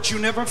start, but you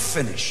never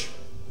finish.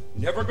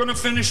 You're never going to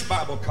finish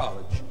Bible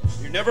college.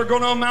 You're never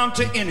going to amount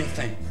to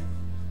anything.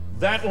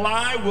 That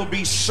lie will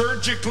be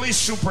surgically,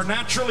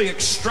 supernaturally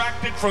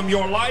extracted from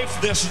your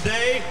life this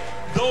day,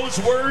 Those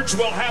words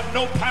will have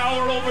no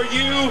power over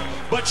you,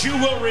 but you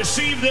will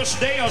receive this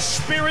day a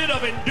spirit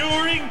of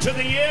enduring to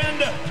the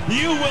end.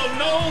 You will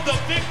know the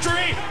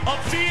victory of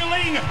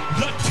feeling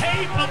the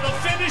tape of the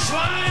finish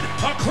line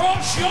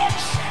across your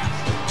chest.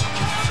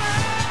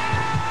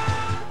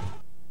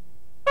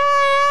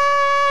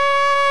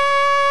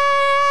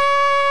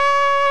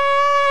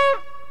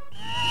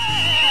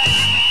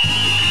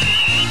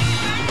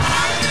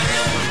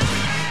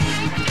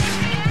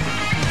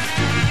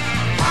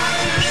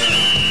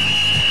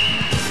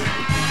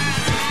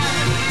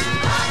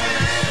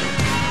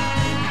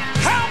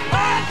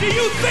 Do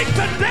you think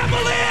the devil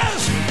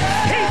is?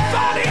 He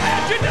thought he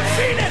had you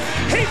defeated.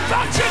 He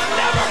thought you'd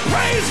never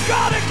praise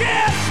God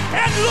again.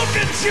 And look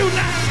at you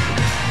now.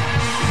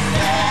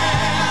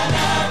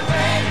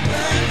 Celebrate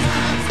good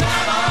times,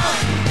 come on.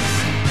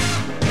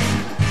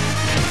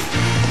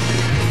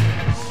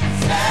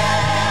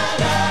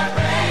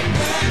 Celebrate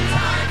good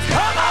times.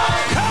 Come on,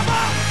 come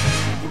on.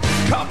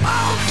 Come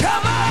on,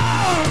 come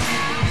on.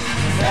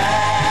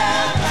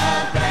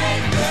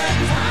 Celebrate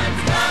good times,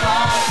 come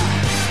on.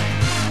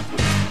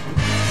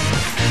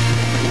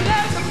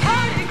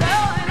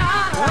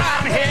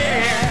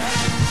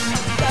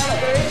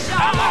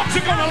 How long's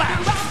it gonna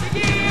last?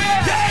 Yeah,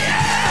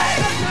 yeah.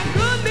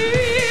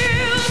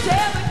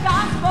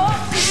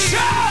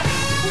 Shout!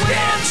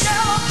 It's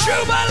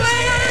Jubilee!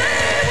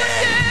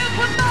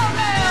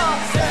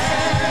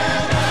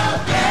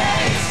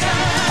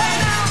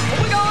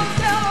 We're gonna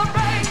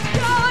celebrate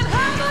God,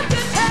 have a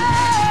good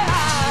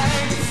time.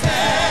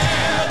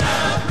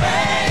 Celebration.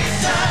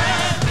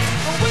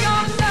 We're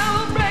gonna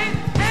celebrate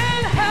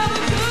and have a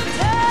good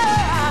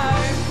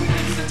time.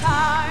 It's the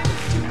time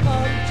to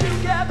come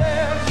together.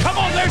 Come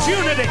on, there's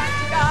unity.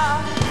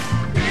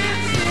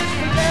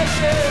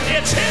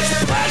 It's His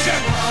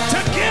pleasure to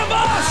give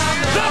us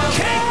the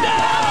kingdom.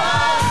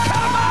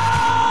 Come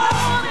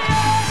on.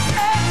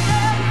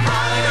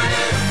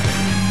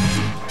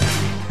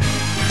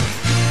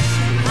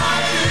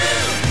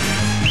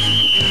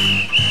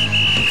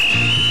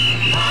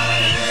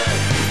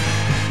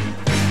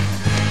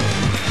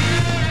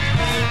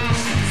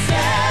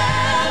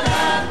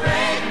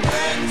 Celebrate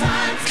good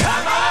times.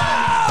 Come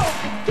on.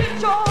 Get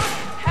your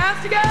hands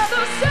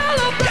together.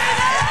 Celebrate.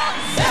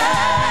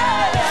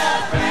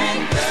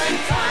 Celebrate good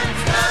times.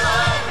 Come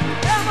on.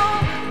 Come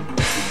on.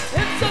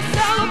 It's a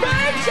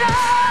celebration.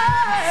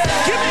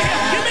 Give me him.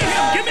 Give me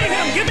him. Give me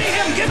him. Give me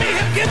him. Give me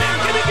him. Give me him.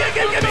 Give me.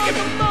 Give me. Give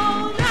me. Come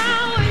on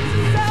now. It's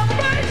a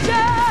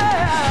celebration.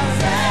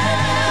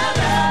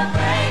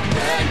 Celebrate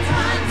good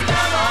times.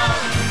 Come on.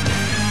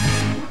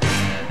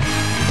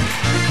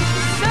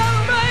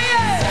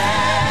 Celebrate.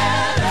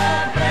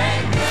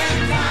 Celebrate good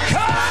times.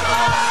 Come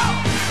on.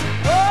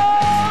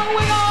 Oh,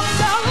 we're gonna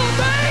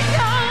celebrate.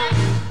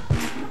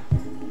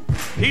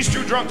 He's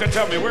too drunk to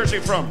tell me. Where's he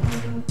from?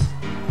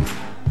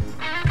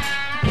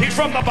 He's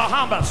from the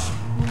Bahamas.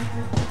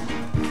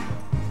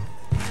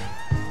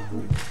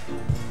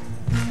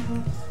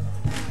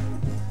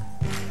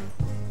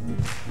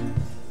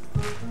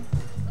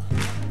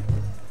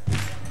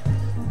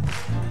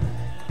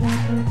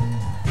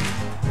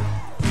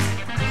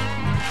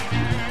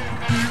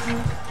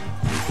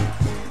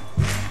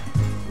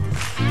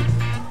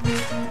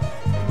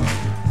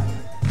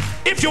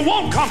 If you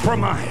won't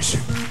compromise,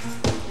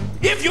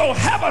 if you'll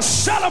have a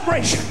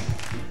celebration,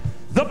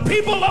 the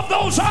people of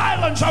those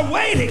islands are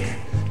waiting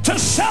to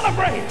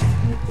celebrate.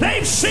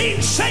 They've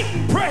seen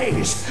Satan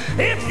praise.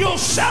 If you'll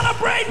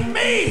celebrate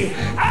me,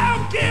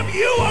 I'll give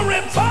you a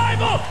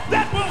revival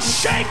that will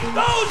shake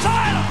those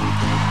islands.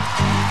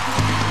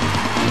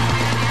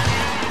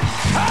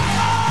 Come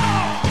on!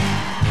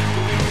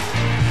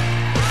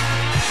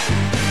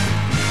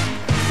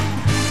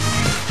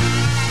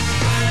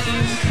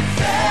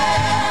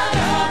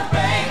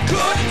 Celebrate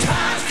good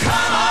times,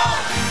 come on!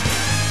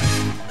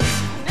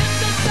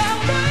 It's a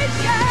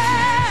celebration!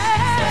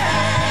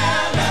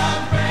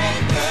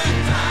 Celebrate good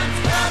times,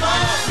 come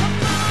on!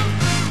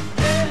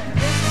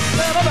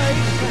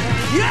 Celebration!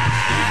 Yeah!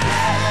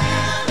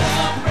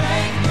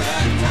 Celebrate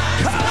good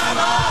times, come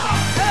on!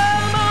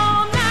 Come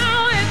on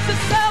now, it's a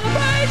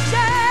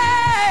celebration!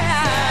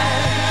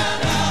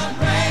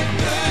 Celebrate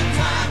good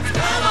times,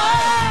 come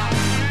on!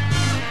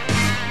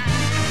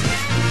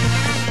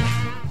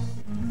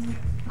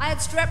 I had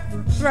strep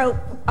throat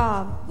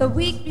the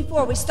week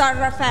before we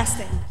started our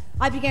fasting.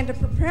 I began to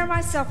prepare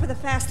myself for the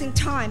fasting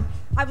time.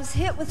 I was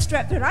hit with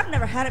strep throat. I've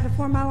never had it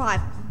before in my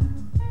life.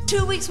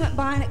 2 weeks went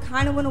by and it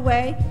kind of went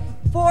away.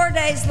 4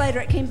 days later,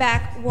 it came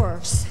back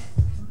worse.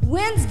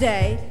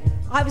 Wednesday,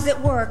 I was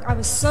at work. I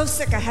was so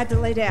sick I had to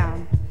lay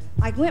down.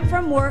 I went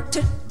from work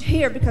to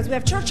here because we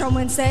have church on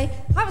Wednesday.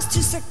 I was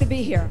too sick to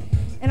be here.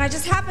 And I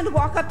just happened to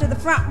walk up to the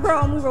front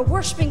row, and we were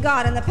worshiping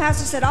God, and the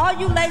pastor said, all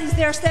you ladies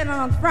there standing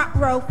on the front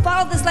row,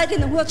 follow this lady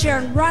in the wheelchair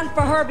and run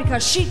for her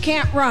because she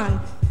can't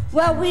run.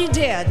 Well, we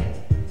did.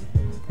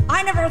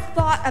 I never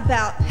thought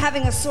about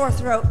having a sore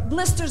throat,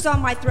 blisters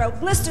on my throat,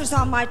 blisters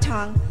on my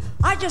tongue.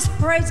 I just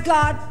praise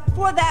God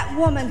for that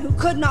woman who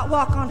could not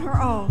walk on her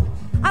own.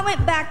 I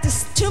went back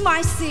to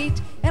my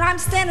seat, and I'm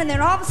standing there,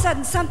 and all of a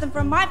sudden something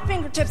from my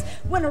fingertips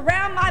went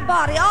around my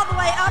body all the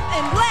way up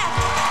and left,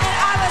 and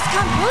I was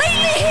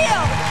completely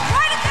healed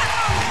right at that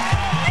moment.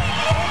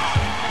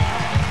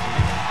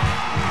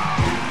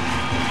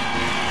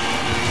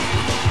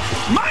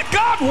 My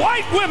God,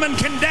 white women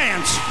can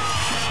dance.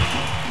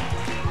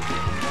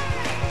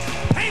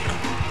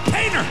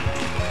 Painter.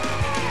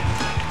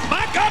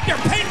 My God, they're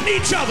painting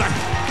each other.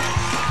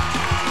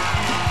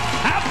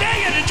 How dare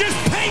you to just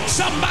paint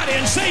somebody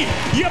and say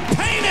you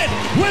painted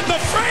with the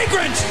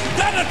fragrance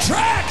that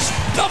attracts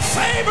the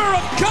favor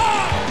of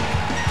God.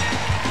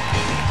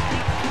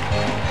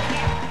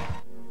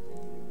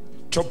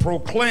 To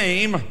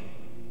proclaim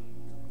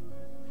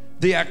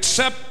the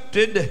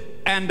accepted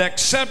and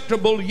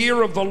acceptable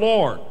year of the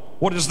Lord.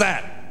 What is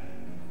that?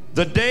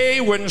 The day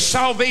when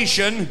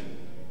salvation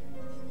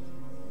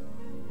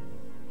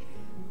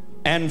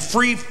and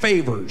free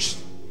favors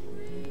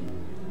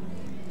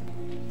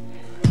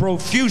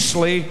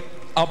profusely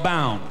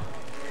abound.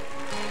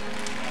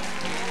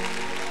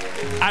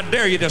 I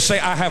dare you to say,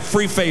 I have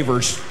free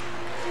favors.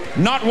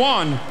 Not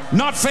one,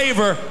 not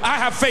favor, I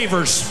have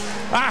favors.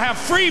 I have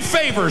free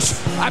favors.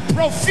 I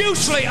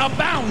profusely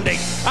abounding.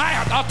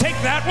 I'll take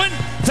that one.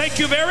 Thank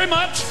you very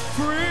much.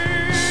 Free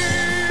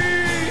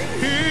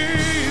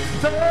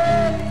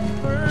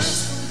favors from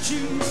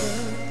Jesus.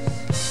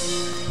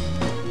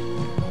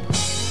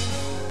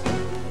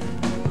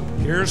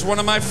 Here's one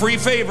of my free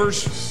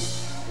favors.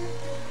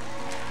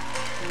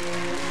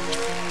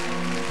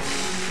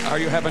 Are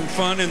you having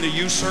fun in the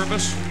youth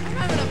service? I'm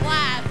having a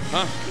blast.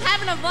 Huh? I'm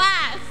having a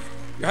blast.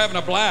 You're having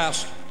a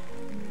blast.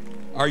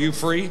 Are you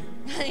free?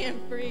 I am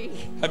free.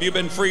 Have you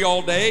been free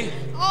all day?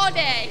 All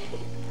day.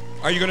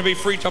 Are you going to be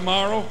free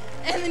tomorrow?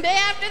 And the day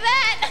after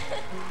that.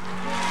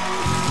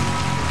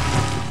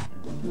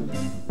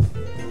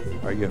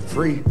 Are you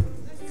free?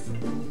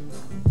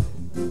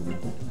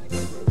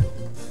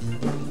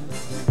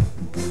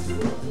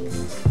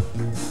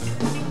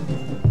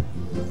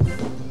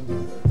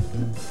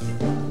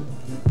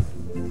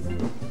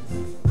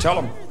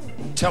 Tell them.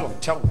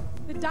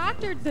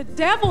 The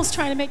devil's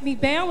trying to make me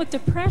bound with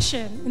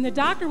depression, and the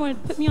doctor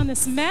wanted to put me on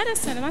this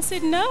medicine, and I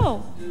said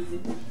no.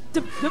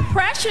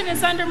 Depression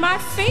is under my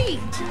feet.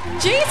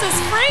 Jesus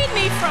freed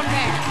me from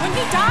that when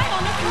he died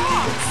on the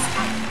cross.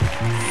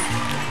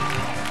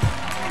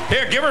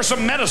 Here, give her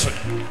some medicine.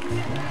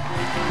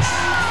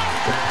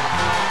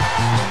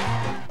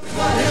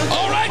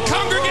 All right,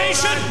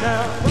 congregation,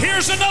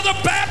 here's another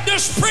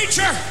Baptist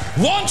preacher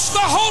wants the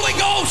Holy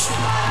Ghost.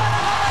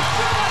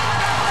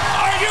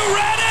 Are you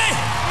ready?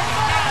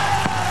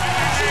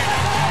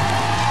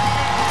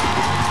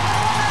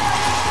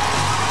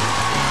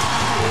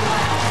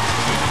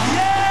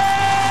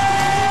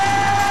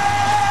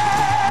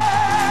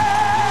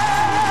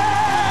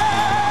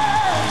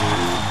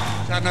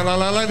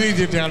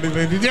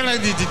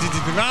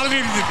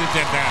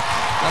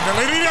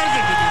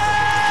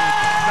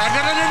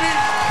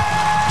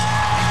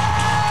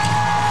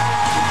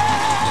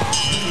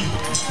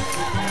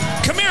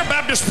 Come here,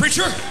 Baptist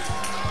preacher.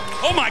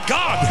 Oh my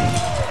God.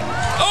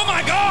 Oh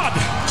my God.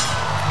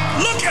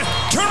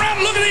 Turn around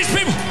and look at these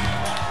people.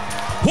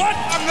 What?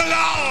 From the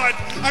Lord.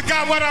 I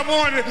got what I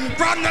wanted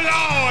from the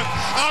Lord.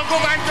 I'll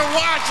go back to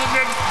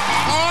Washington.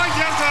 Oh,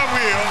 yes, I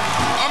will.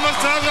 I'm a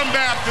Southern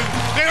Baptist.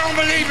 They don't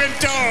believe in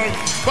tongues.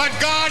 But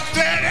God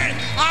said it.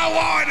 I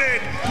want it.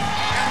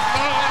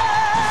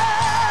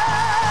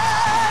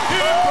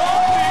 You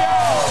brought me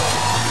out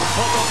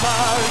of the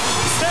fire.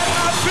 Set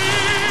my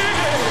feet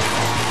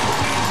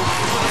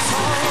for the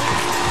sun.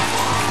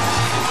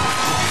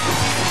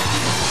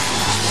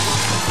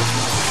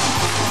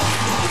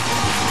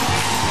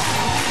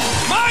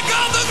 My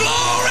God, the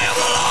glory of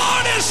the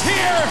Lord is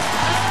here.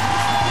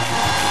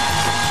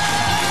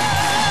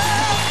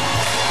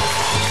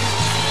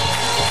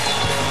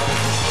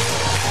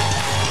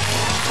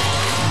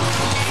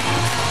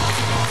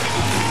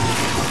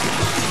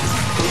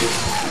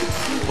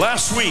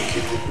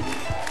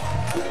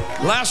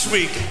 Last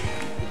week,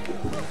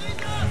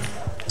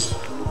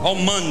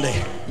 on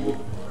Monday,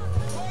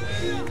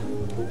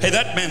 hey,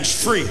 that man's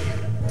free.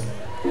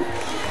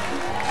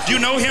 Do you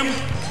know him?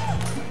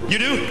 You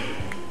do?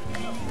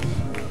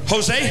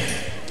 Jose?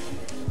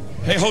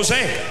 Hey,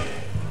 Jose.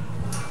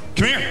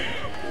 Come here.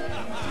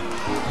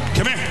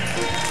 Come here.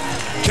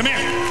 Come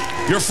here.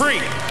 You're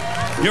free.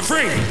 You're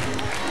free.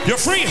 You're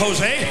free,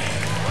 Jose.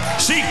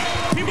 See,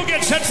 people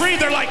get set free,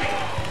 they're like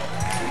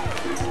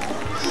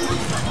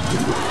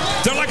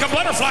a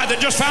butterfly that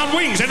just found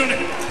wings. They don't.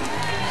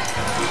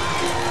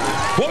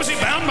 What was he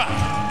bound by?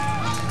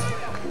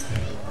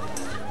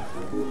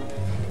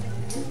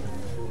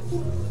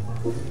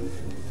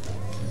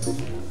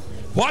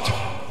 What?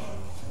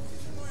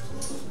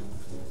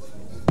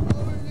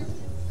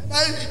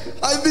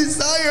 I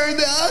desire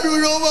that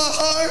with all my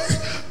heart.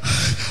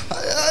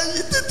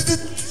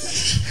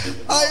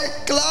 I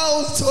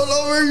clouds all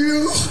over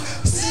you.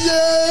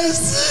 Yes.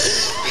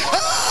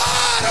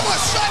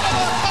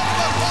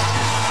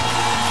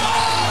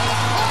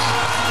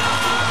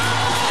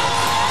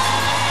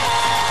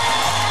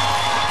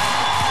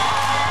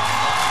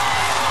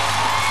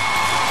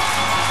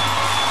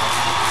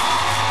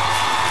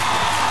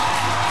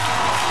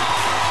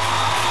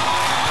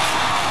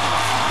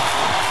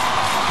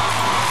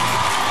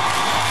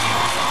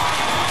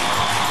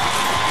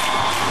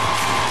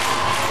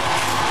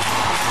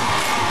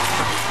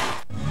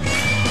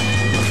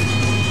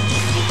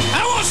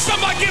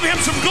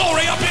 put some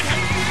glory up in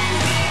here.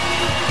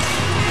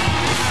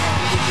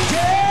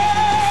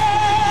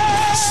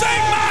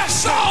 Sing my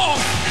song.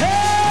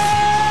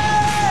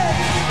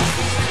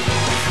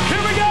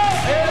 Here we go.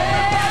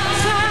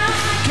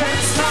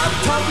 Can't stop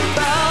talking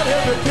about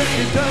everything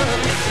you've done.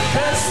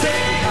 Best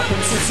thing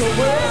happened since the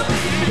world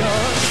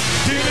begun.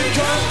 Didn't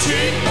come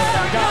cheap, but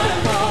I got it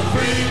for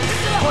free.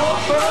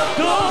 Hope of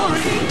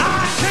glory,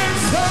 I can't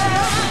stop.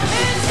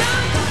 Can't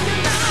stop talking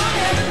about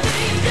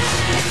everything you've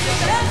done.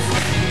 Best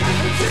thing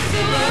happened since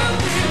the world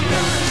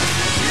begun.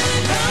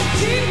 Didn't come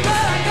cheap,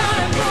 but I got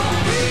it for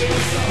free.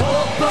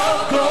 Hope of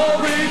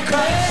glory,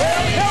 Christ.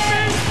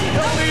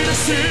 Help me to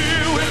see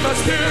when my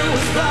spirit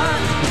was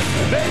blind.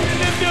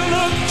 Baby, if you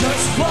look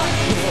just what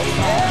you'll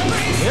find.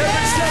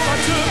 Every step I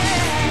took,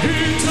 he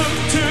took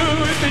too.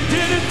 If he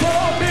did it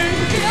for me,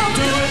 he'll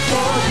do it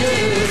for you.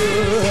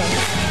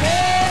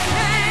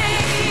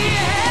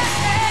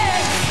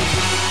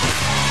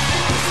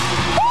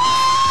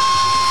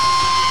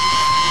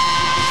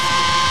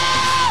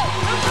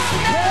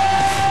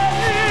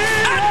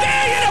 I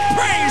dare you to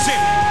praise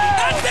him.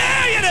 I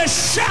dare you to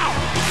shout.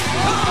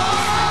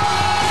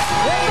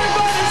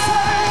 Everybody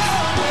say,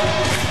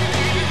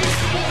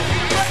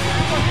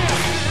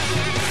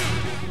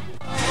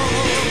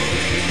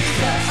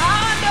 I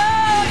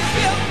know you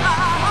fill my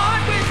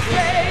heart with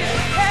praise,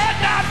 and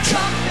I'm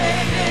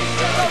jumping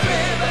into the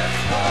river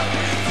of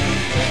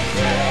praise.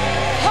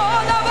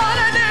 All I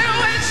wanna do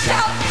is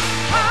shout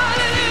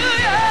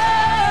hallelujah,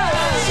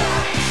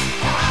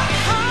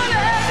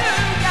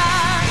 hallelujah.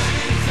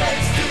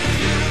 Thanks to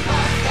you,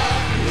 my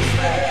God.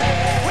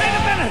 Wait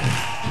a minute.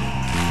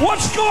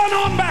 What's going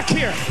on back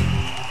here?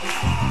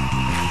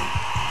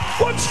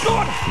 What's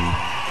going on?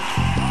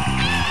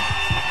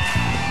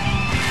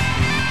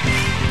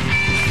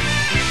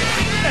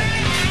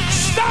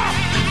 Stop!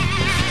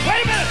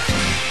 Wait a minute.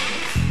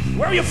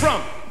 Where are you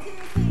from?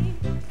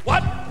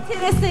 What?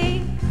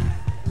 Tennessee.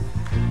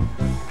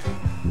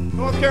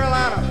 North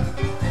Carolina.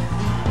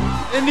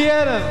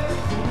 Indiana.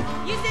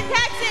 Houston,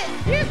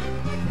 Texas.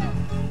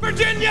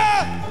 Virginia.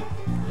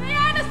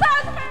 Leon,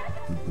 South America.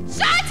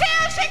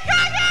 Chi-Town,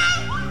 Chicago.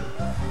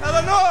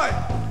 Illinois.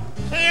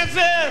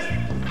 Kansas.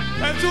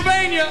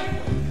 Pennsylvania.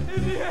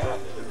 Indiana.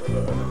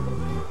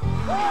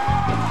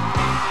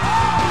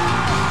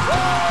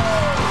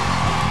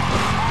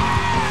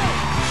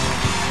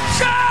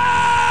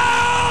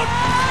 Shout!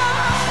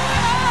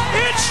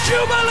 It's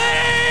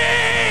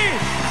Jubilee!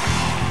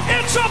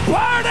 It's a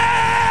party!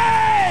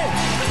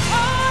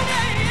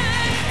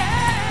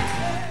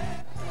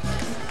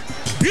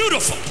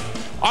 Beautiful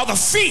are the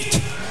feet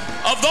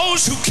of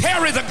those who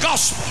carry the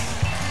gospel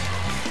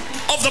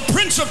of the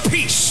Prince of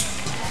Peace.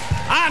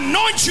 I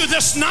anoint you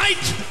this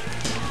night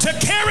to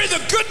carry the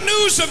good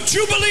news of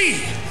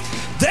Jubilee.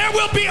 There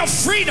will be a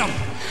freedom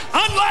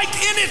unlike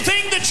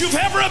anything that you've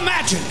ever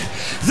imagined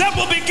that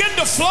will begin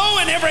to flow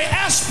in every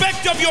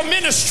aspect of your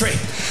ministry.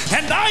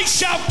 And I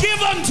shall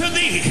give unto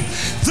thee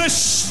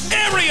this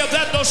area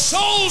that the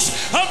soles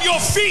of your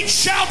feet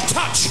shall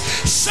touch,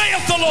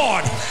 saith the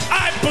Lord.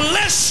 I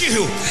bless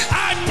you.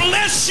 I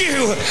bless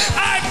you.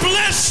 I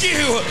bless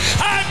you.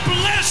 I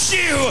bless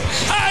you.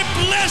 I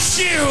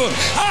bless you.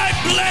 I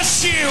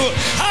bless you.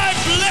 I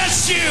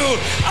bless you.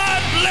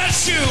 I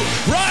bless you.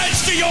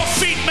 Rise to your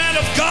feet, man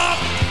of God.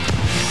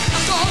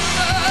 I'm gonna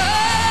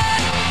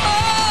burn,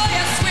 oh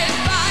yes, with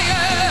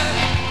fire.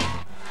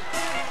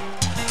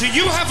 Do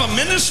you have a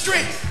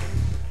ministry?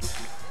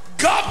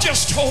 God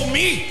just told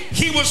me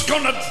he was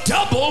going to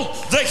double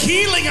the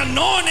healing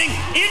anointing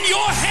in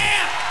your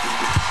hand.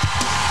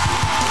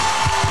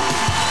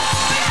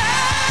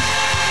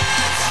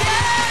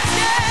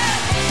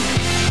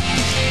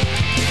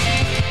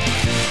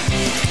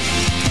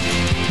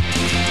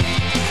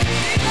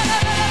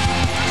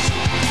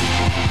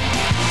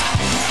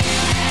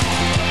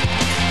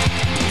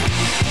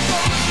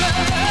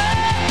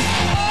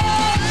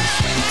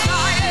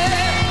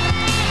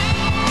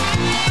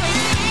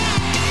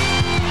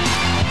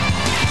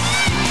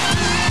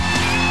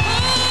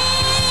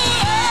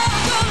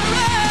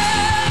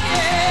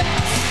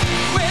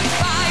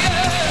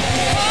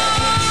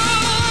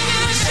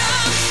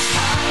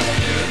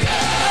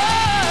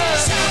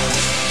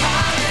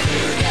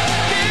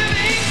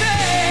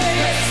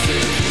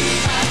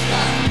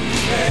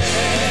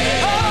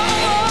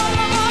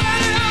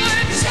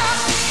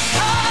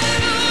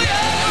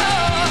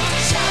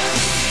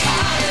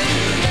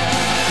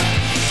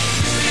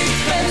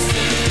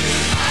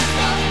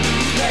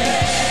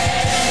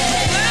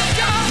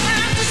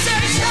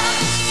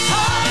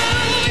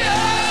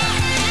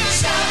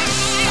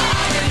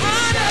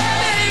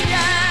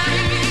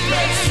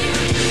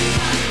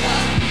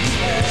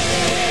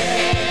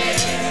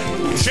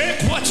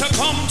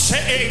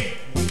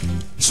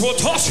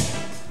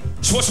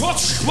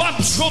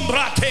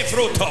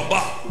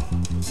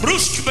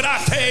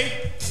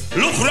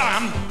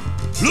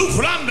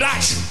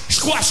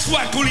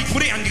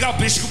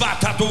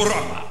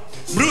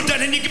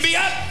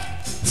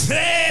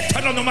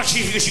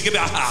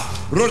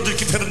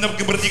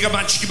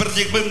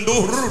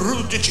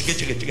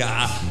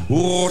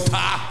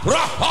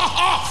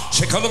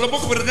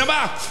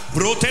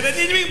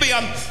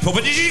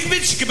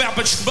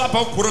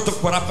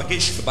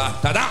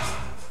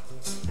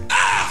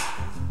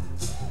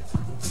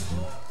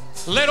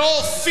 Let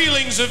all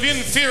feelings of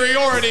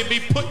inferiority be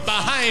put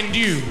behind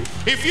you.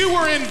 If you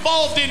were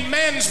involved in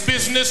man's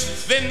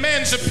business, then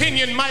man's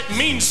opinion might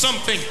mean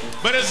something.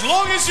 But as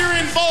long as you're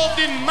involved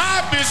in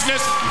my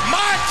business,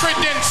 my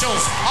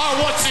credentials are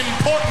what's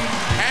important.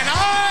 And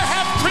I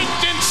have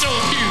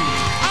credentialed you.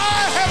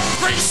 I have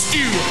graced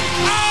you.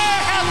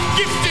 I have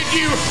gifted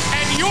you.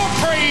 And your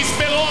praise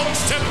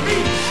belongs to me,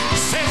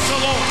 says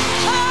the Lord.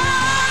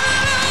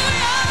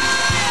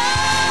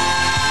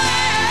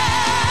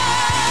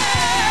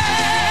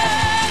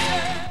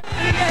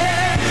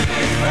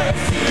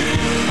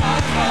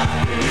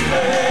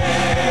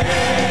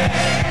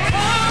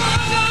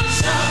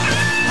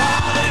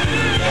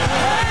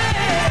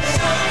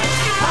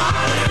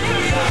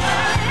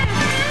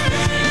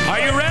 Are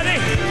you ready?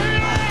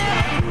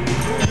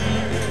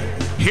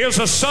 Here's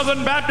a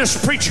Southern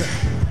Baptist preacher.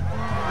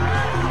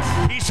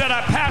 He said,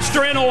 I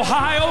pastor in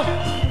Ohio,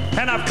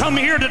 and I've come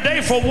here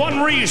today for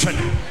one reason.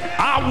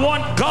 I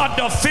want God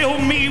to fill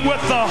me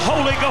with the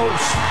Holy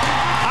Ghost.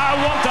 I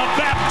want the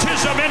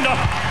baptism in the,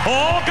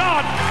 oh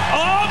God,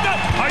 oh God.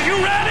 Are you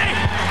ready?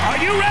 Are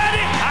you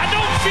ready? I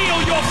don't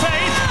feel your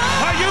faith.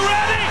 Are you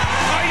ready?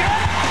 Are you?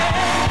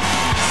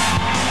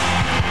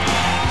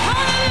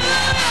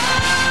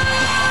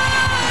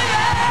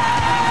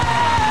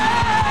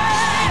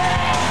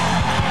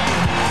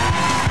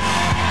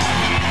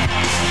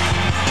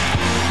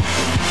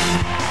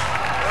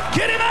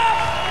 Get him up.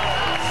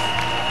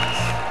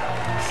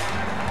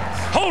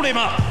 Hold him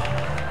up.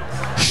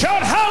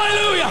 Shout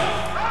hallelujah.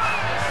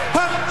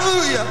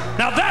 Hallelujah.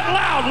 Now that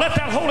loud, let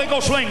that Holy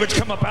Ghost language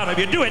come up out of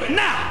you. Do it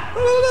now.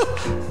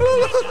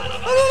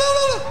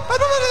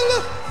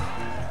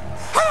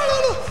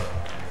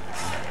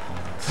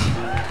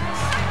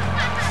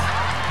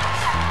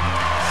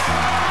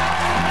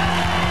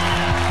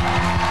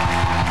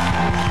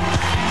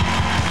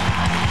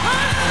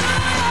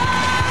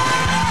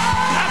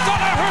 I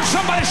thought I heard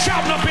somebody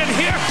shouting up in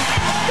here.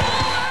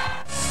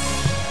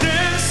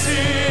 This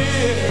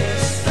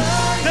is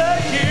the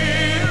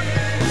year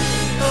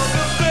of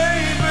the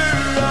favor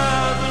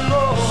of the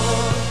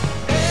Lord.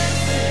 This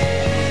is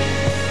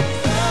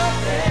the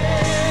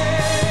day,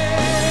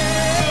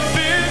 the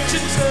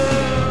vengeance of.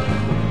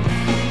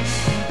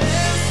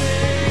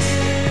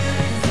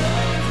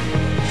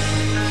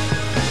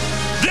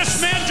 This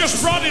man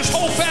just brought his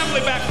whole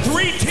family back,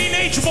 3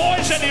 teenage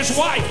boys and his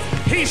wife.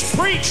 He's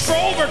preached for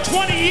over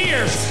 20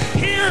 years.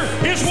 Here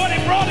is what he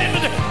brought into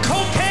the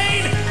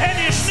cocaine and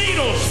his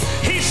needles.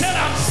 He said,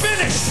 I'm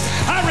finished.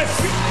 I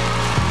refuse.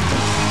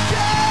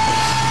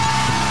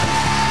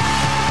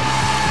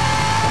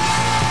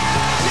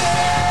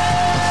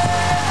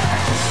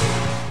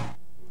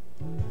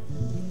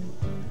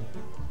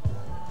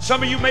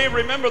 Some of you may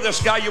remember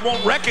this guy. You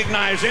won't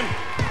recognize him,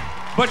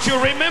 but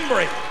you'll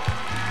remember him.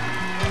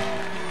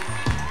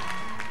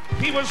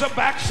 He was a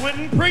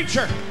backslidden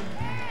preacher.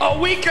 A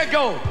week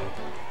ago,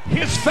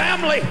 his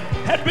family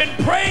had been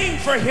praying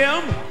for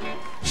him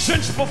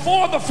since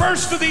before the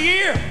first of the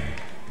year.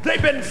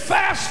 They've been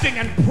fasting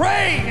and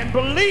praying and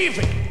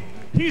believing.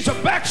 He's a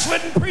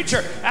backslidden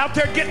preacher out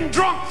there getting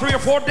drunk 3 or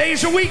 4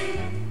 days a week.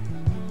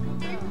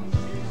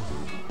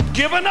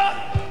 Given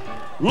up,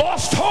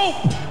 lost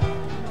hope.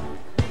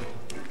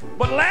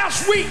 But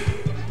last week,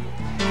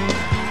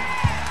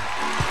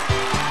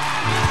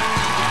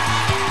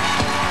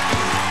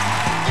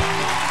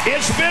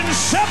 it's been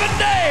 7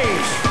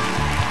 days.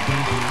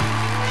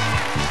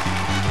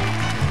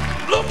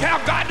 Look how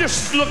God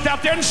just looked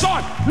out there and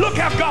saw him. Look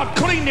how God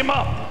cleaned him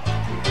up.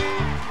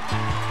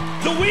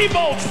 The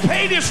Weebolts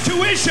paid his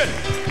tuition.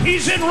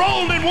 He's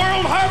enrolled in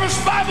World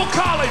Harvest Bible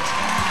College.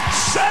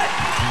 Set.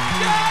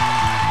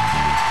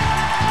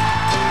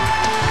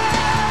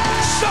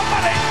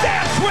 Somebody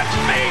dance with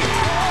me.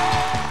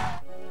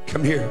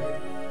 Come here.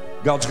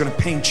 God's going to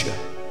paint you.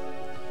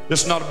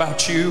 This is not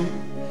about you.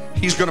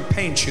 He's going to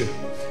paint you.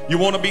 You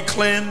want to be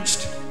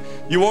cleansed?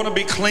 You want to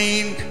be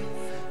clean?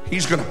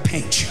 He's going to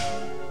paint you.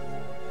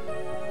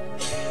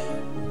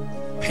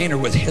 Paint her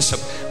with hyssop.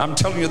 I'm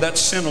telling you, that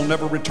sin will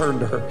never return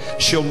to her.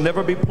 She'll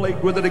never be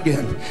plagued with it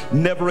again.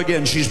 Never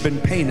again. She's been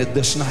painted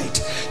this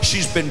night.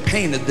 She's been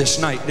painted this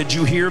night. Did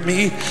you hear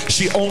me?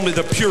 She, only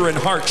the pure in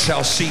heart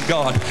shall see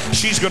God.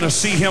 She's going to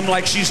see him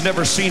like she's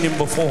never seen him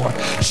before.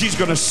 She's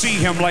going to see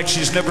him like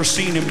she's never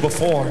seen him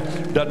before.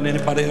 Doesn't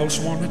anybody else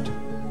want it?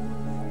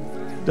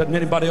 Doesn't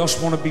anybody else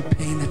want to be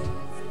painted?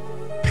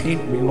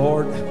 Paint me,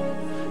 Lord.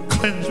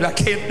 Cleanse me. I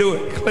can't do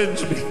it.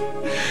 Cleanse me.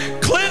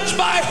 Cleanse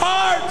my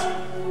heart.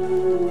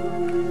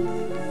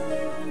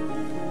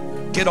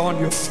 Get on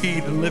your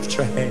feet and lift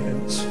your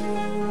hands.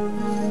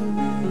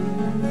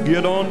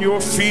 Get on your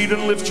feet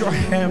and lift your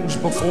hands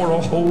before a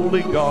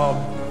holy God.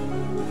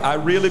 I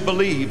really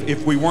believe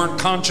if we weren't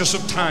conscious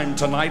of time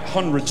tonight,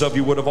 hundreds of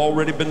you would have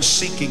already been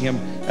seeking him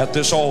at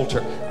this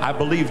altar. I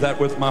believe that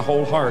with my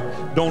whole heart.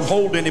 Don't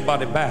hold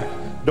anybody back.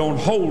 Don't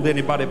hold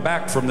anybody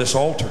back from this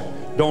altar.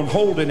 Don't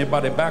hold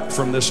anybody back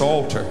from this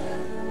altar.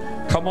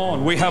 Come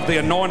on, we have the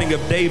anointing of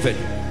David.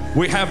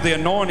 We have the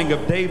anointing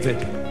of David.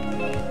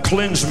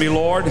 Cleanse me,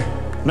 Lord.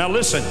 Now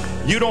listen,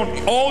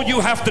 all you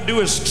have to do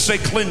is say,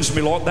 cleanse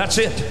me, Lord. That's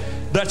it.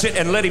 That's it.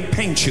 And let him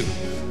paint you.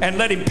 And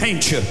let him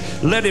paint you.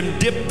 Let him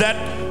dip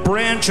that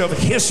branch of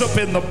hyssop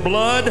in the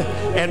blood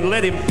and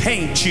let him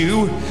paint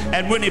you.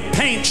 And when he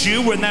paints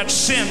you, when that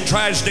sin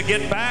tries to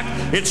get back,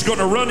 it's going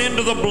to run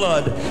into the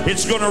blood.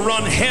 It's going to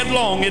run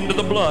headlong into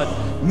the blood.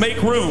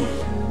 Make room.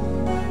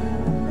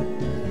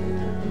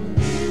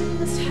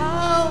 This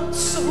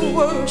house of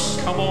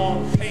worship. Come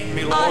on, paint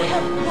me, Lord. I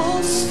have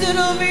boasted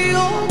of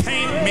your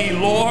paint me,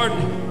 Lord.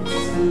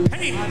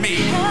 Paint me.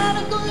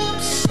 Had a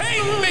glimpse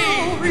paint me.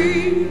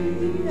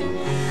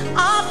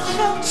 I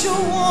felt your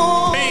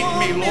warm paint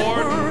me,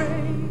 Lord.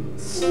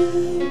 Embrace,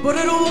 but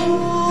it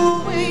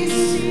always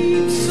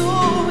seems so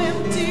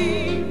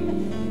empty.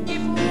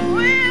 Even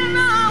when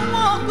I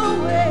walk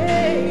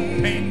away,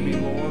 paint me,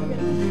 Lord.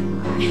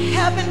 I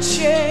haven't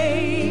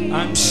changed.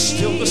 I'm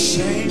still the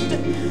same.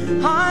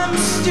 I'm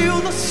still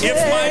the same. If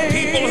my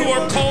people who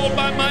are called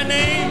by my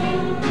name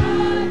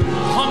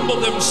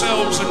humble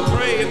themselves and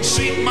pray and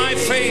seek my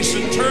face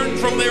and turn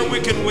from their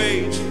wicked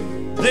ways,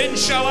 then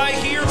shall I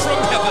hear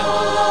from heaven.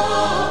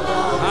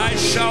 I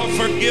shall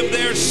forgive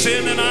their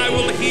sin and I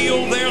will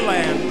heal their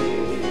land.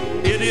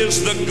 It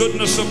is the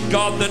goodness of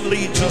God that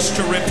leads us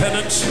to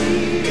repentance.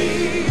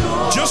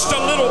 Just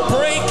a little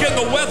break in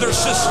the weather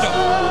system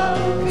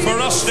for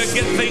us to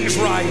get things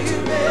right.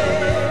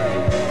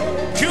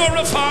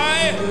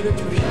 Purify.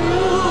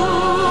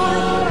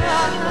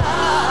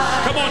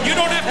 Come on, you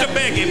don't have to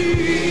beg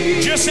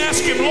him. Just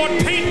ask him, Lord,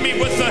 paint me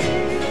with the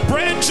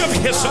branch of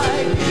hyssop.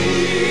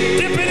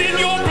 Dip it in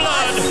your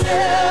blood.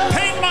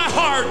 Paint my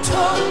heart.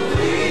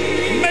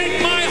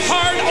 Make my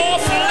heart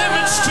off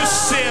limits to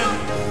sin.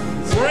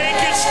 Break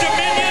its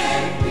dominion.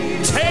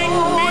 Take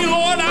me,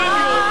 Lord,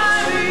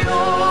 I'm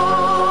yours.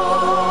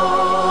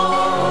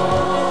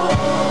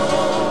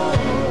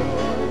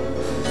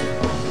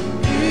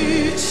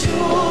 It's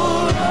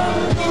your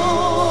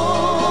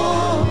anointing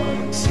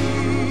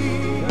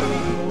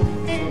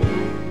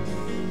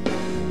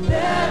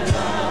that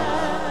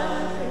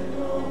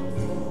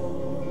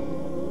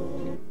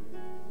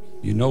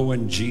You know,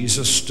 when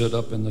Jesus stood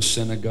up in the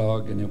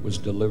synagogue and it was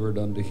delivered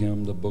unto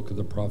him the book of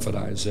the prophet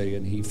Isaiah,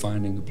 and he,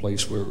 finding the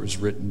place where it was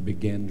written,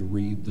 began to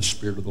read, the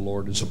Spirit of the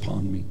Lord is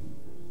upon me.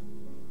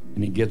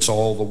 And he gets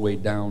all the way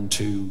down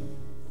to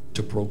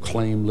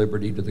proclaim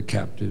liberty to the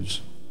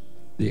captives,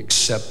 the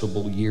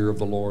acceptable year of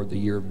the Lord, the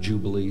year of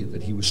Jubilee,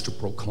 that he was to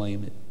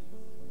proclaim it.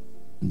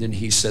 And then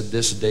he said,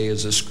 this day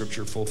is this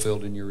scripture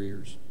fulfilled in your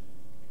ears.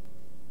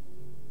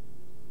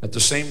 At the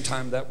same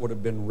time that would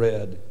have been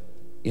read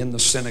in the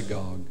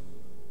synagogue,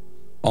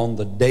 on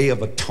the Day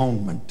of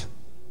Atonement,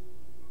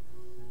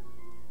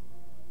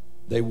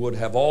 they would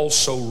have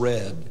also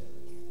read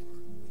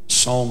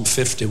Psalm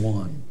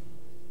 51,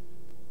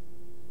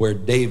 where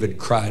David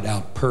cried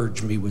out,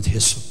 purge me with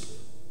hyssop,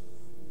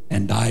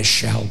 and I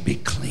shall be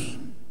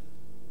clean.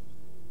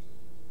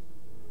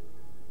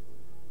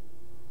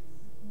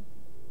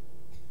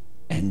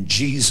 And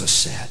Jesus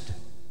said,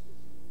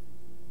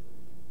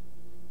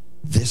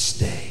 this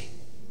day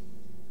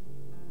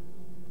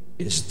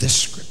is this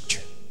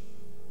scripture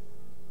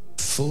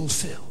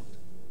fulfilled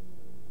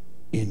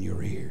in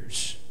your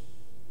ears.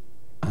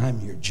 I'm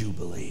your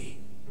Jubilee,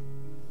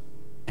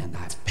 and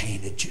I've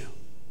painted you,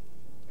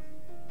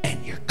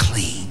 and you're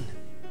clean.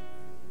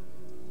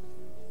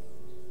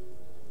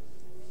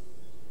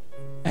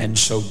 And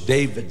so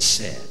David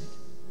said,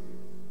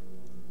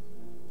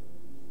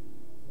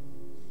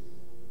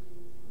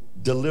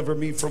 deliver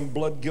me from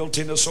blood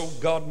guiltiness, O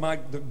God,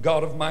 the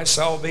God of my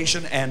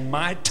salvation, and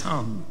my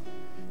tongue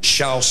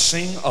shall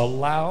sing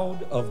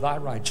aloud of thy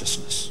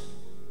righteousness.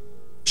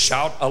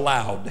 Shout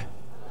aloud.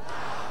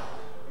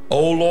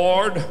 O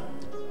Lord,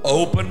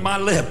 open my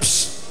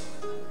lips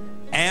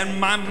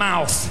and my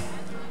mouth,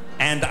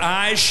 and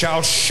I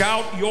shall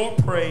shout your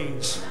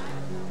praise.